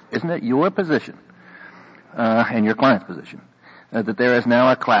understand this. Isn't it your position and your client's position that there is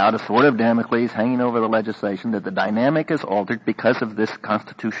now a cloud, a sword of Damocles hanging over the legislation, that the dynamic is altered because of this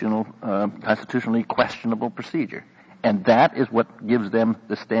constitutionally questionable procedure? And that is what gives them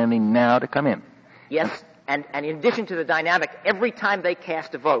the standing now to come in. Yes, and in addition to the dynamic, every time they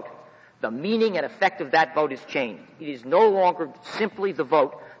cast a vote, the meaning and effect of that vote is changed. It is no longer simply the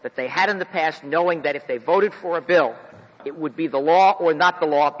vote that they had in the past, knowing that if they voted for a bill, it would be the law or not the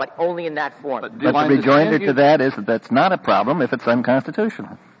law, but only in that form. But the rejoinder to that is that that's not a problem if it's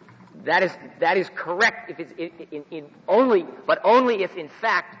unconstitutional. That is correct. If it's only if in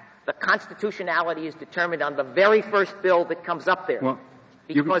fact the constitutionality is determined on the very first bill that comes up there. Well,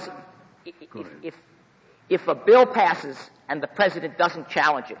 because if a bill passes and the President doesn't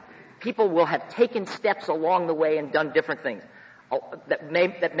challenge it, people will have taken steps along the way and done different things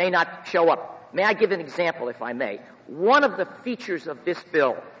that may not show up. May I give an example, if I may? One of the features of this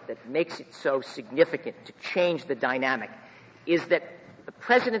bill that makes it so significant to change the dynamic is that the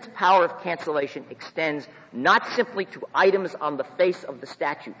President's power of cancellation extends not simply to items on the face of the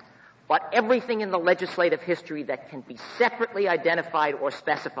statute, but everything in the legislative history that can be separately identified or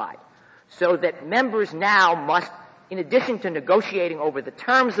specified, so that members now must, in addition to negotiating over the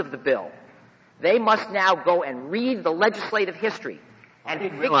terms of the bill, they must now go and read the legislative history and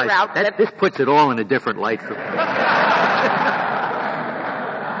figure out that this puts it all in a different light for me.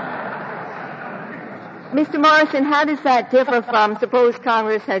 Mr. Morrison, how does that differ from, suppose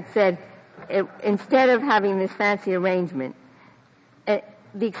Congress had said, instead of having this fancy arrangement,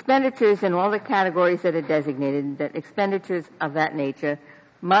 the expenditures in all the categories that are designated, that expenditures of that nature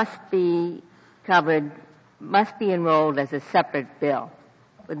must be covered, must be enrolled as a separate bill.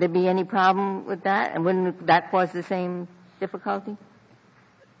 Would there be any problem with that? And wouldn't that cause the same difficulty?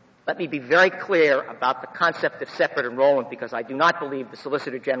 Let me be very clear about the concept of separate enrollment, because I do not believe the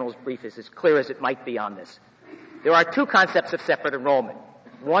Solicitor General's brief is as clear as it might be on this. There are two concepts of separate enrollment.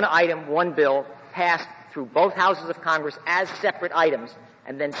 One item, one bill, passed through both houses of Congress as separate items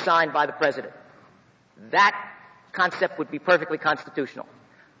and then signed by the President. That concept would be perfectly constitutional.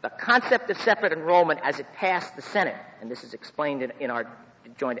 The concept of separate enrollment as it passed the Senate, and this is explained in the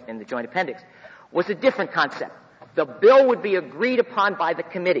joint appendix, was a different concept. The bill would be agreed upon by the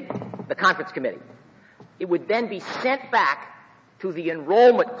committee, the conference committee. It would then be sent back to the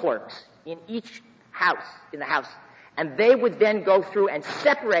enrollment clerks in each house, in the House, and they would then go through and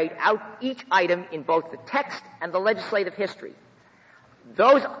separate out each item in both the text and the legislative history.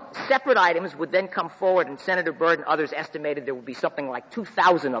 Those separate items would then come forward, and Senator Byrd and others estimated there would be something like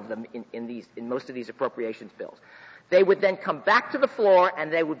 2,000 of them in most of these appropriations bills. They would then come back to the floor,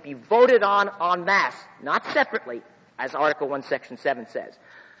 and they would be voted on en masse, not separately, as Article 1, Section 7 says.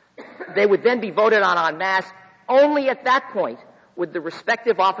 They would then be voted on en masse. Only at that point would the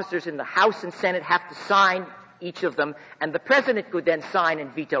respective officers in the House and Senate have to sign each of them, and the President could then sign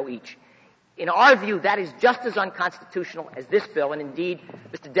and veto each. In our view, that is just as unconstitutional as this bill, and indeed,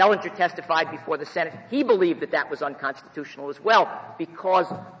 Mr. Dellinger testified before the Senate. He believed that that was unconstitutional as well, because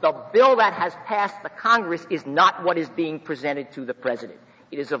the bill that has passed the Congress is not what is being presented to the President.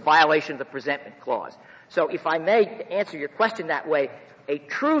 It is a violation of the presentment clause. So if I may, to answer your question that way, a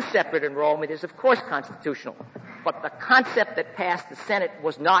true separate enrollment is, of course, constitutional. But the concept that passed the Senate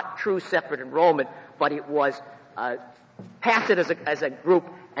was not true separate enrollment, but it was pass it as a group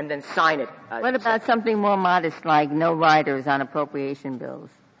and then sign it. What about something more modest, like no riders on appropriation bills?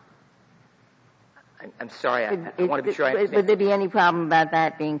 I'm sorry, I want to be sure I understand. Would there be any problem about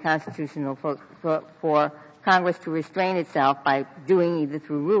that being constitutional for Congress to restrain itself by doing either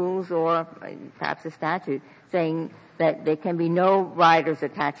through rules or perhaps a statute saying that there can be no riders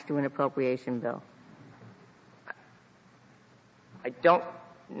attached to an appropriation bill? I don't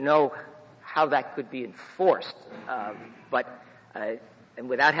know how that could be enforced, but and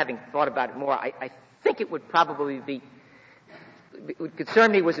without having thought about it more, I think it would probably be. It would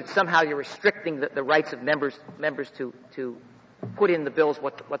concern me was that somehow you're restricting the rights of members to put in the bills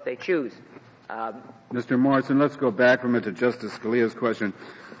what they choose. Mr. Morrison, let's go back from it to Justice Scalia's question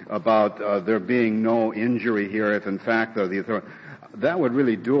about there being no injury here if, in fact, the authority. that would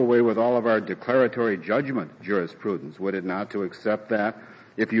really do away with all of our declaratory judgment jurisprudence, would it not, to accept that?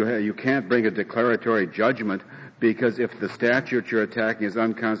 If you can't bring a declaratory judgment because if the statute you're attacking is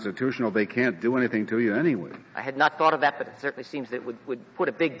unconstitutional, they can't do anything to you anyway. I had not thought of that, but it certainly seems that it would put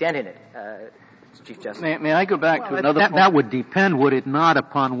a big dent in it, Chief Justice. May I go back to another point? That would depend, would it not,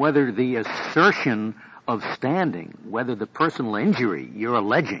 upon whether the assertion of standing, whether the personal injury you're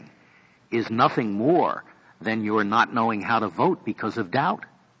alleging is nothing more than your not knowing how to vote because of doubt,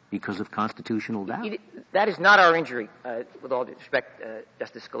 because of constitutional doubt. That is not our injury, with all due respect,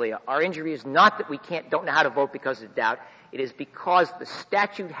 Justice Scalia. Our injury is not that we don't know how to vote because of doubt. It is because the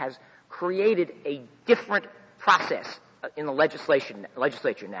statute has created a different process in the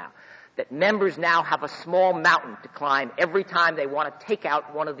legislature now, that members now have a small mountain to climb every time they want to take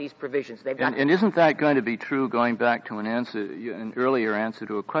out one of these provisions. And isn't that going to be true, going back to an earlier answer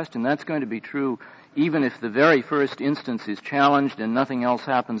to a question, that's going to be true even if the very first instance is challenged and nothing else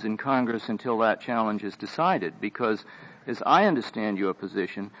happens in Congress until that challenge is decided? Because, as I understand your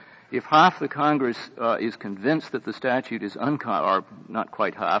position, if half the Congress is convinced that the statute is or not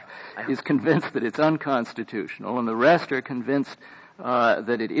quite half, is convinced that it's unconstitutional, and the rest are convinced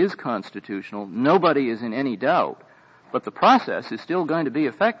that it is constitutional, nobody is in any doubt. But the process is still going to be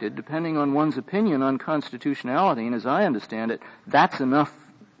affected depending on one's opinion on constitutionality, and as I understand it, that's enough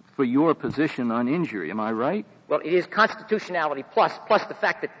for your position on injury. Am I right? Well, it is constitutionality plus the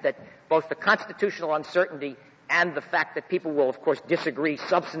fact that both the constitutional uncertainty and the fact that people will, of course, disagree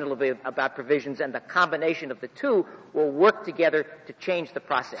substantively about provisions, and the combination of the two will work together to change the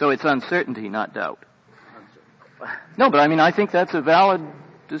process. So it's uncertainty, not doubt. No, but I mean, I think that's a valid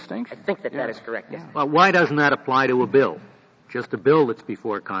distinction. I think that is correct, yes. Well, why doesn't that apply to a bill? Just a bill that's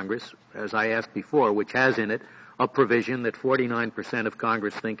before Congress, as I asked before, which has in it a provision that 49% of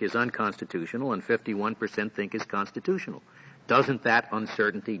Congress think is unconstitutional and 51% think is constitutional. Doesn't that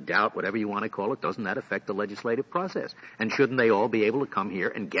uncertainty, doubt, whatever you want to call it, doesn't that affect the legislative process? And shouldn't they all be able to come here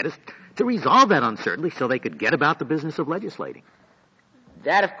and get us to resolve that uncertainty so they could get about the business of legislating?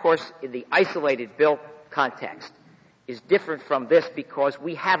 That, of course, in the isolated bill context, is different from this because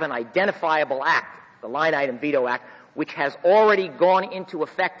we have an identifiable act, the Line Item Veto Act, which has already gone into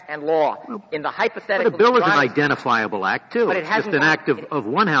effect and law. In the hypothetical... But a bill is an identifiable act, too. But it's just an act of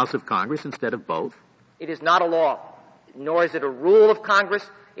one house of Congress instead of both. It is not a law, nor is it a rule of Congress.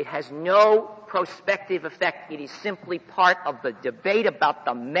 It has no prospective effect. It is simply part of the debate about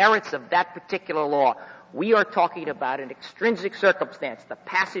the merits of that particular law. We are talking about an extrinsic circumstance, the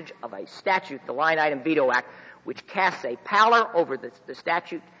passage of a statute, the Line Item Veto Act, which casts a pallor over the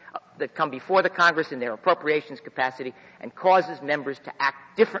statute that come before the Congress in their appropriations capacity and causes members to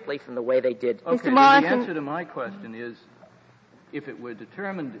act differently from the way they did. Okay, the answer to my question is, if it were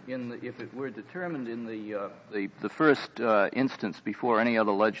determined in the first instance before any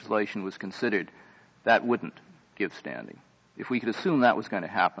other legislation was considered, that wouldn't give standing. If we could assume that was going to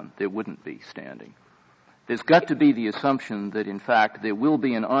happen, there wouldn't be standing. There's got to be the assumption that, in fact, there will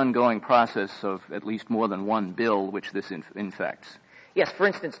be an ongoing process of at least more than one bill which this infects. Yes, for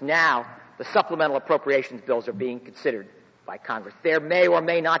instance, now the supplemental appropriations bills are being considered by Congress. There may or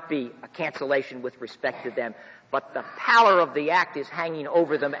may not be a cancellation with respect to them, but the pallor of the act is hanging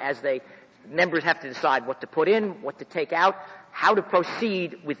over them as members have to decide what to put in, what to take out, how to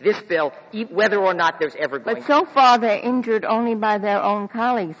proceed with this bill, whether or not there's ever going to be. But so far they're injured only by their own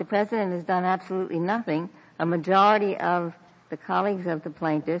colleagues. The President has done absolutely nothing. A majority of the colleagues of the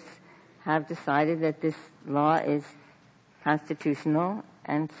plaintiffs have decided that this law is constitutional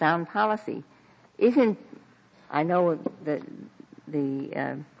and sound policy. I know that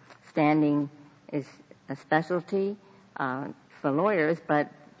the standing is a specialty for lawyers,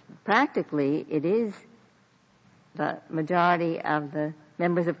 but practically it is the majority of the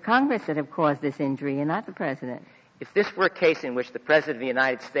members of Congress that have caused this injury and not the President. If this were a case in which the President of the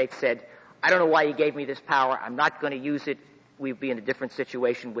United States said, I don't know why you gave me this power, I'm not going to use it, we'd be in a different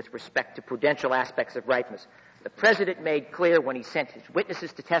situation with respect to prudential aspects of ripeness. The President made clear when he sent his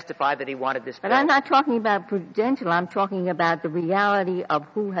witnesses to testify that he wanted this bill. But I'm not talking about prudential. I'm talking about the reality of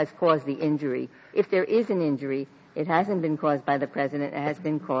who has caused the injury. If there is an injury, it hasn't been caused by the President. It has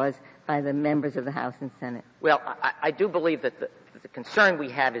been caused by the members of the House and Senate. Well, I do believe that the concern we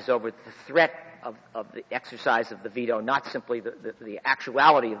have is over the threat of the exercise of the veto, not simply the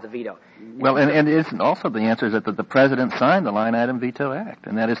actuality of the veto. Well, and isn't also the answer is that the President signed the Line Item Veto Act,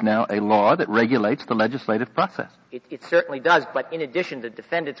 and that is now a law that regulates the legislative process. It certainly does, but in addition, the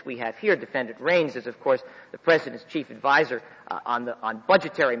defendants we have here, Defendant Raines is, of course, the President's chief advisor on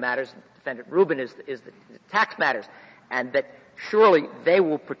budgetary matters. Defendant Rubin is the tax matters, and that surely they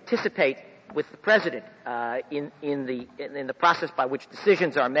will participate with the president in the process by which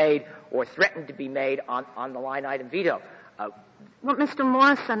decisions are made or threatened to be made on the line item veto. Well, Mr.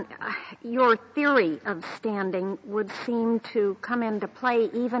 Morrison, your theory of standing would seem to come into play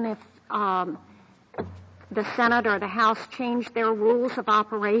even if the Senate or the House changed their rules of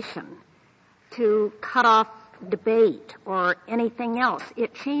operation to cut off debate or anything else.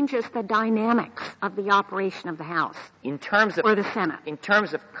 It changes the dynamics of the operation of the House or the Senate. In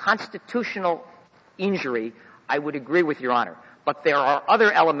terms of constitutional injury, I would agree with Your Honor. But there are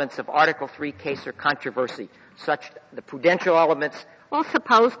other elements of Article III case or controversy, such the prudential elements. Well,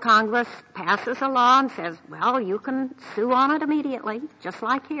 suppose Congress passes a law and says, well, you can sue on it immediately, just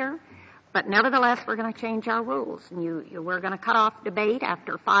like here, but nevertheless, we're going to change our rules, and we're going to cut off debate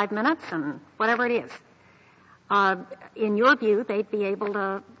after 5 minutes and whatever it is. In your view, they'd be able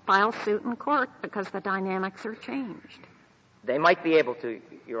to file suit in court because the dynamics are changed. They might be able to,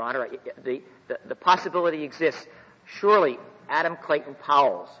 Your Honor. The possibility exists. Surely Adam Clayton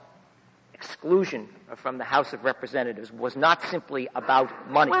Powell's exclusion from the House of Representatives was not simply about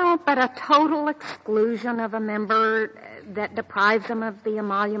money. Well, but a total exclusion of a member that deprives them of the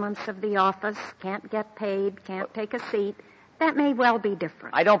emoluments of the office, can't get paid, can't take a seat, that may well be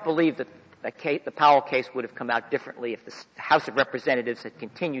different. I don't believe that the Powell case would have come out differently if the House of Representatives had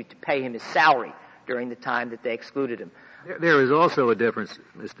continued to pay him his salary during the time that they excluded him. There is also a difference,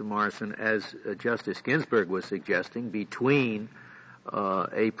 Mr. Morrison, as Justice Ginsburg was suggesting, between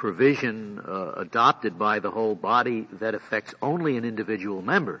a provision adopted by the whole body that affects only an individual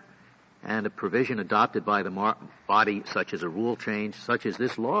member and a provision adopted by the body, such as a rule change, such as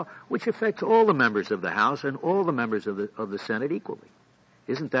this law, which affects all the members of the House and all the members of the Senate equally.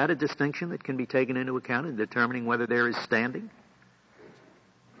 Isn't that a distinction that can be taken into account in determining whether there is standing?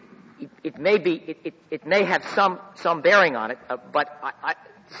 It may be. It may have some bearing on it, but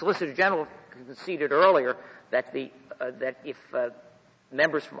the Solicitor General conceded earlier that that if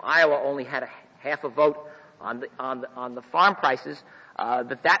members from Iowa only had half a vote on the farm prices,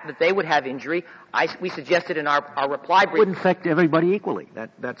 that they would have injury. We suggested in our reply brief. It wouldn't affect everybody equally.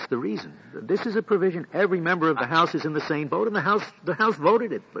 That's the reason. This is a provision. Every member of the House is in the same boat, and the House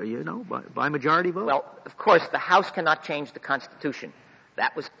voted it, by majority vote. Well, of course, the House cannot change the Constitution.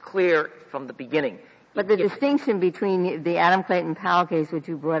 That was clear from the beginning. But the distinction between the Adam Clayton Powell case, which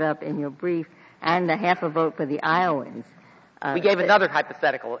you brought up in your brief, and the half a vote for the Iowans. We gave another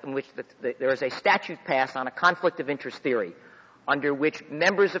hypothetical in which there is a statute passed on a conflict of interest theory under which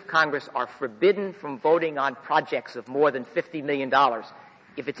members of Congress are forbidden from voting on projects of more than $50 million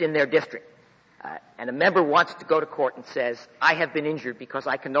if it's in their district. And a member wants to go to court and says, I have been injured because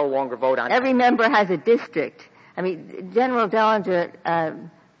I can no longer vote on it. Every member has a district. I mean, General Dellinger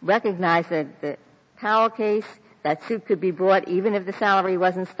recognized that the Powell case, that suit could be brought even if the salary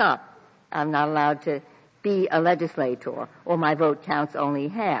wasn't stopped. I'm not allowed to be a legislator, or my vote counts only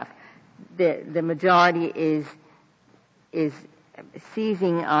half. The majority is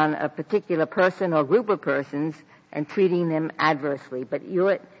seizing on a particular person or group of persons and treating them adversely. But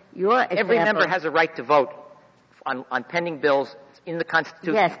your every member has a right to vote on pending bills in the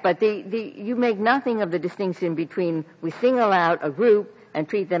Constitution. Yes, but you make nothing of the distinction between we single out a group and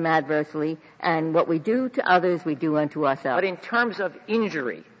treat them adversely, and what we do to others, we do unto ourselves. But in terms of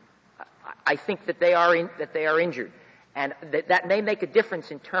injury, I think that they are injured, and that may make a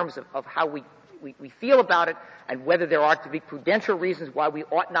difference in terms of how we feel about it, and whether there are to be prudential reasons why we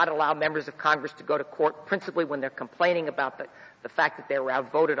ought not allow members of Congress to go to court, principally when they're complaining about the fact that they were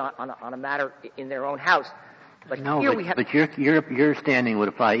outvoted on a matter in their own House. But your standing would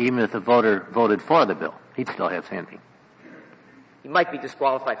apply even if the voter voted for the bill. He'd still have standing. He might be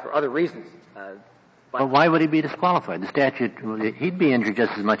disqualified for other reasons. But why would he be disqualified? The statute, he'd be injured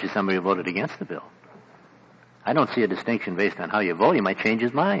just as much as somebody who voted against the bill. I don't see a distinction based on how you vote. He might change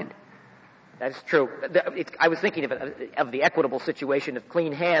his mind. That's true. I was thinking of the equitable situation of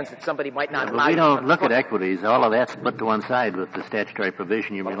clean hands that somebody might not allow. We don't look at equities. All of that's put to one side with the statutory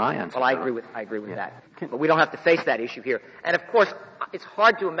provision you rely on. Well, I agree with that. But we don't have to face that issue here. And of course, it's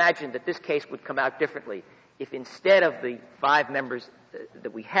hard to imagine that this case would come out differently if instead of the 5 members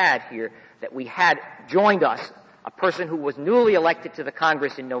that we had here, that we had joined us a person who was newly elected to the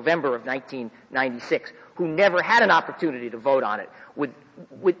Congress in November of 1996, who never had an opportunity to vote on it.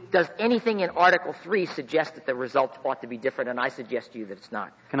 Does anything in Article 3 suggest that the result ought to be different? And I suggest to you that it's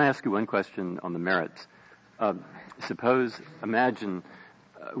not. Can I ask you one question on the merits? Imagine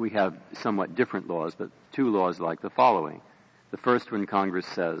we have somewhat different laws, but 2 laws like the following. The first one, Congress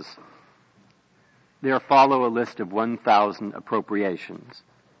says, there follow a list of 1,000 appropriations.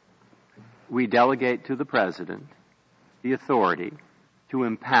 We delegate to the President the authority to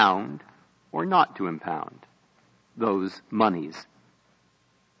impound or not to impound those monies.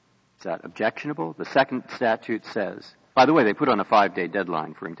 Is that objectionable? The second statute says, by the way, they put on a 5-day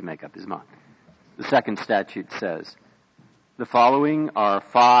deadline for him to make up his mind. The second statute says, the following are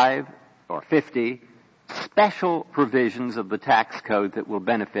 5 or 50 special provisions of the tax code that will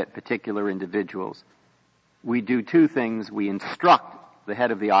benefit particular individuals. We do two things. We instruct the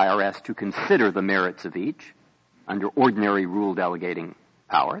head of the IRS to consider the merits of each under ordinary rule delegating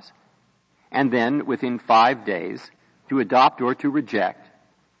powers, and then within 5 days to adopt or to reject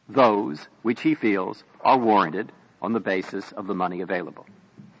those which he feels are warranted on the basis of the money available.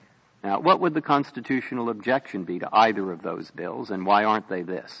 Now, what would the constitutional objection be to either of those bills, and why aren't they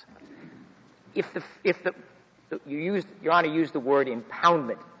this? Your Honor used the word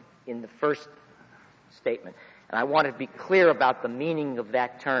impoundment in the first statement, and I want to be clear about the meaning of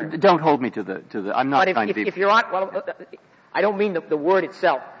that term. Don't hold me to the. I'm not trying to be. If you're on, well, I don't mean the word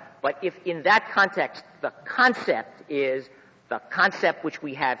itself, but if in that context the concept is the concept which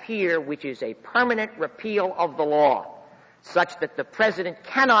we have here, which is a permanent repeal of the law, such that the president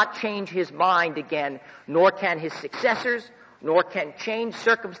cannot change his mind again, nor can his successors, nor can changed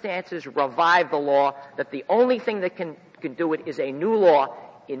circumstances revive the law, that the only thing that can do it is a new law.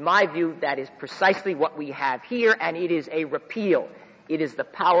 In my view, that is precisely what we have here, and it is a repeal. It is the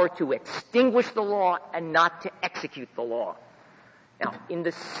power to extinguish the law and not to execute the law. Now, in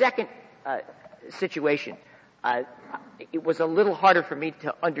the second situation, it was a little harder for me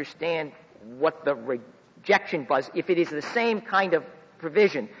to understand what the rejection was. If it is the same kind of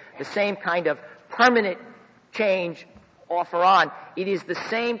provision, the same kind of permanent change off or on, it is the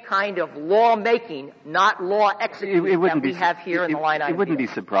same kind of law-making, not law executing that we have here in the line item. It wouldn't be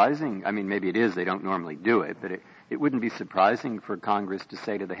surprising. I mean, maybe it is. They don't normally do it. But it wouldn't be surprising for Congress to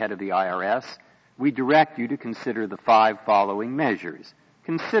say to the head of the IRS, we direct you to consider the 5 following measures.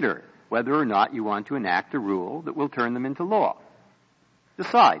 Consider whether or not you want to enact a rule that will turn them into law.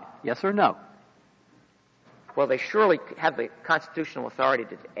 Decide, yes or no. Well, they surely have the constitutional authority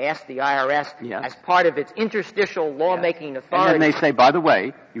to ask the IRS yes. as part of its interstitial lawmaking yes. authority. And then they say, by the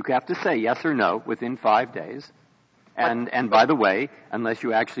way, you have to say yes or no within 5 days. And by the way, unless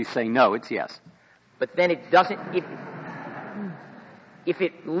you actually say no, it's yes. But then it doesn't, if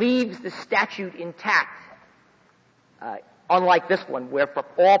it leaves the statute intact, unlike this one, where for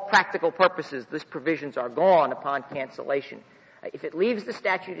all practical purposes, these provisions are gone upon cancellation. If it leaves the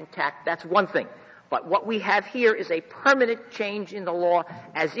statute intact, that's one thing. But what we have here is a permanent change in the law,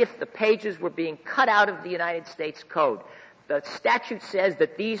 as if the pages were being cut out of the United States Code. The statute says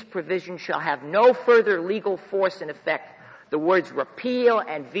that these provisions shall have no further legal force and effect. The words repeal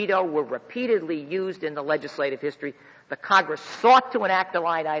and veto were repeatedly used in the legislative history. The Congress sought to enact a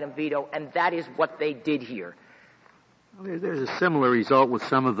line item veto, and that is what they did here. There's a similar result with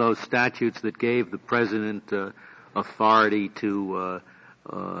some of those statutes that gave the president authority to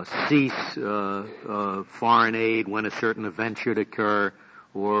cease foreign aid when a certain event should occur,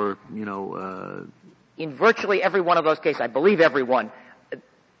 or, in virtually every one of those cases, I believe every one,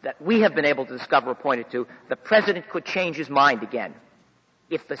 that we have been able to discover or pointed to, the president could change his mind again.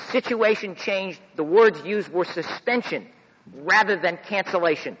 If the situation changed, the words used were suspension rather than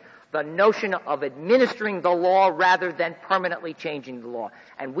cancellation. The notion of administering the law rather than permanently changing the law.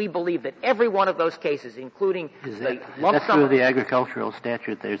 And we believe that every one of those cases, including the lump sum... That's true of the agricultural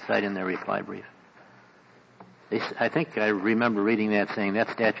statute they cite in their reply brief. I think I remember reading that saying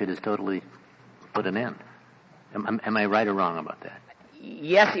that statute is totally put an end. Am I right or wrong about that?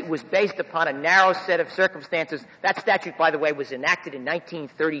 Yes, it was based upon a narrow set of circumstances. That statute, by the way, was enacted in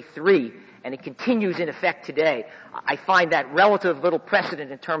 1933, and it continues in effect today. I find that relative little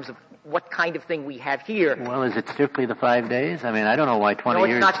precedent in terms of what kind of thing we have here. Well, is it strictly the 5 days? I mean, I don't know why 20 years...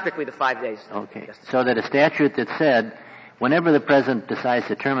 No, it's not strictly the 5 days. Okay. So that a statute that said, whenever the president decides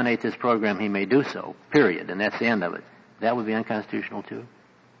to terminate this program, he may do so, period, and that's the end of it, that would be unconstitutional, too?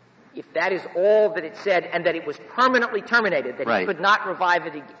 If that is all that it said, and that it was permanently terminated, that right. he could not revive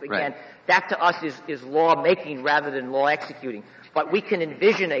it again, right. that to us is law-making rather than law-executing. But we can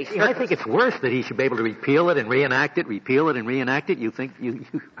envision a... I think it's worse that he should be able to repeal it and reenact it, repeal it and reenact it. You think you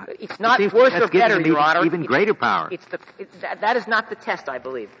It's not worse or better, Your Honor. Even greater power. That is not the test, I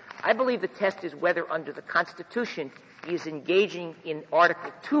believe. I believe the test is whether under the Constitution he is engaging in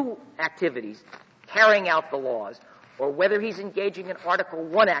Article II activities, carrying out the laws, or whether he's engaging in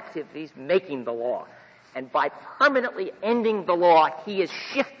Article I activities, making the law. And by permanently ending the law, he has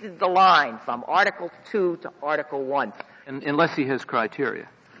shifted the line from Article II to Article I. Unless he has criteria.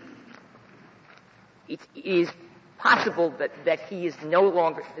 It is possible that he is no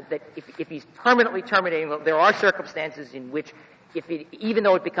longer, that if he's permanently terminating, there are circumstances in which even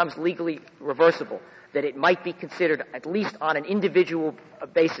though it becomes legally reversible, that it might be considered, at least on an individual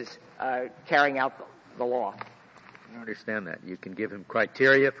basis, carrying out the law. I don't understand that. You can give him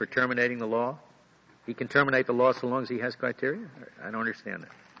criteria for terminating the law? He can terminate the law so long as he has criteria? I don't understand that.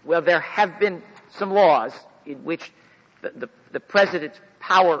 Well, there have been some laws in which the president's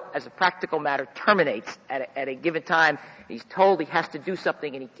power as a practical matter terminates at a given time. He's told he has to do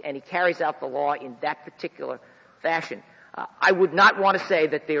something, and he carries out the law in that particular fashion. I would not want to say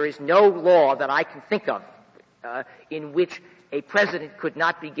that there is no law that I can think of in which a president could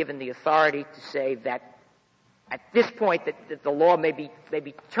not be given the authority to say that at this point that the law may be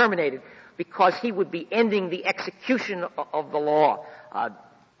terminated, because he would be ending the execution of the law.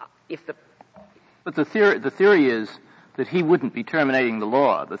 But the theory is that he wouldn't be terminating the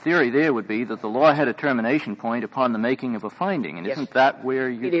law. The theory there would be that the law had a termination point upon the making of a finding, and yes. Isn't that where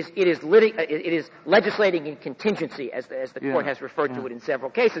you? It is legislating in contingency, as the court has referred to it in several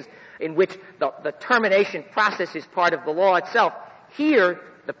cases, in which the termination process is part of the law itself. Here,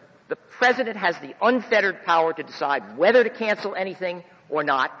 the president has the unfettered power to decide whether to cancel anything or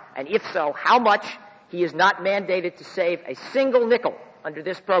not, and if so, how much. He is not mandated to save a single nickel under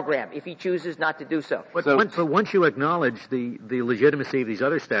this program if he chooses not to do so. But once you acknowledge the legitimacy of these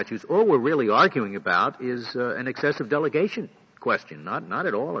other statutes, all we're really arguing about is an excessive delegation question, not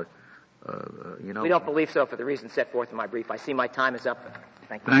at all. We don't believe so for the reasons set forth in my brief. I see my time is up.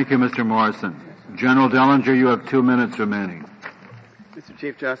 Thank you. Thank you, Mr. Morrison. General Dellinger, you have 2 minutes remaining. Mr.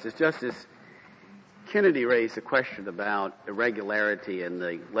 Chief Justice, Justice Kennedy raised a question about irregularity in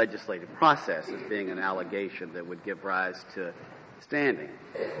the legislative process as being an allegation that would give rise to standing.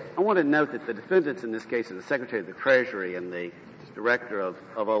 I want to note that the defendants in this case are the Secretary of the Treasury and the Director of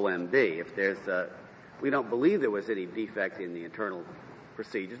OMB. If we don't believe there was any defect in the internal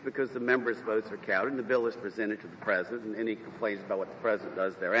procedures because the members' votes are counted and the bill is presented to the President and any complaints about what the President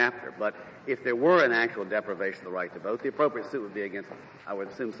does thereafter. But if there were an actual deprivation of the right to vote, the appropriate suit would be against, I would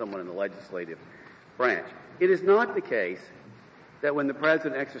assume, someone in the legislative branch. It is not the case that when the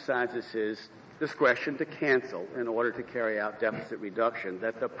President exercises his discretion to cancel in order to carry out deficit reduction,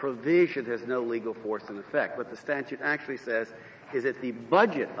 that the provision has no legal force in effect. What the statute actually says is that the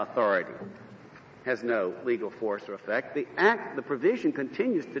budget authority has no legal force or effect. The provision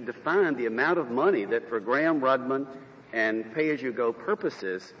continues to define the amount of money that for Graham-Rudman and pay-as-you-go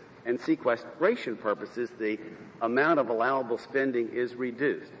purposes and sequestration purposes, the amount of allowable spending is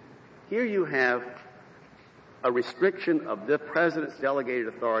reduced. Here you have a restriction of the President's delegated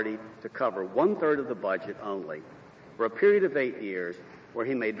authority to cover 1/3 of the budget only for a period of 8 years, where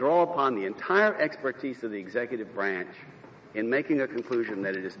he may draw upon the entire expertise of the executive branch in making a conclusion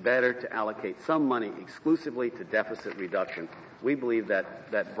that it is better to allocate some money exclusively to deficit reduction. We believe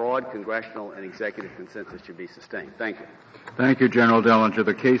that broad congressional and executive consensus should be sustained. Thank you. Thank you, General Dellinger.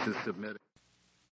 The case is submitted.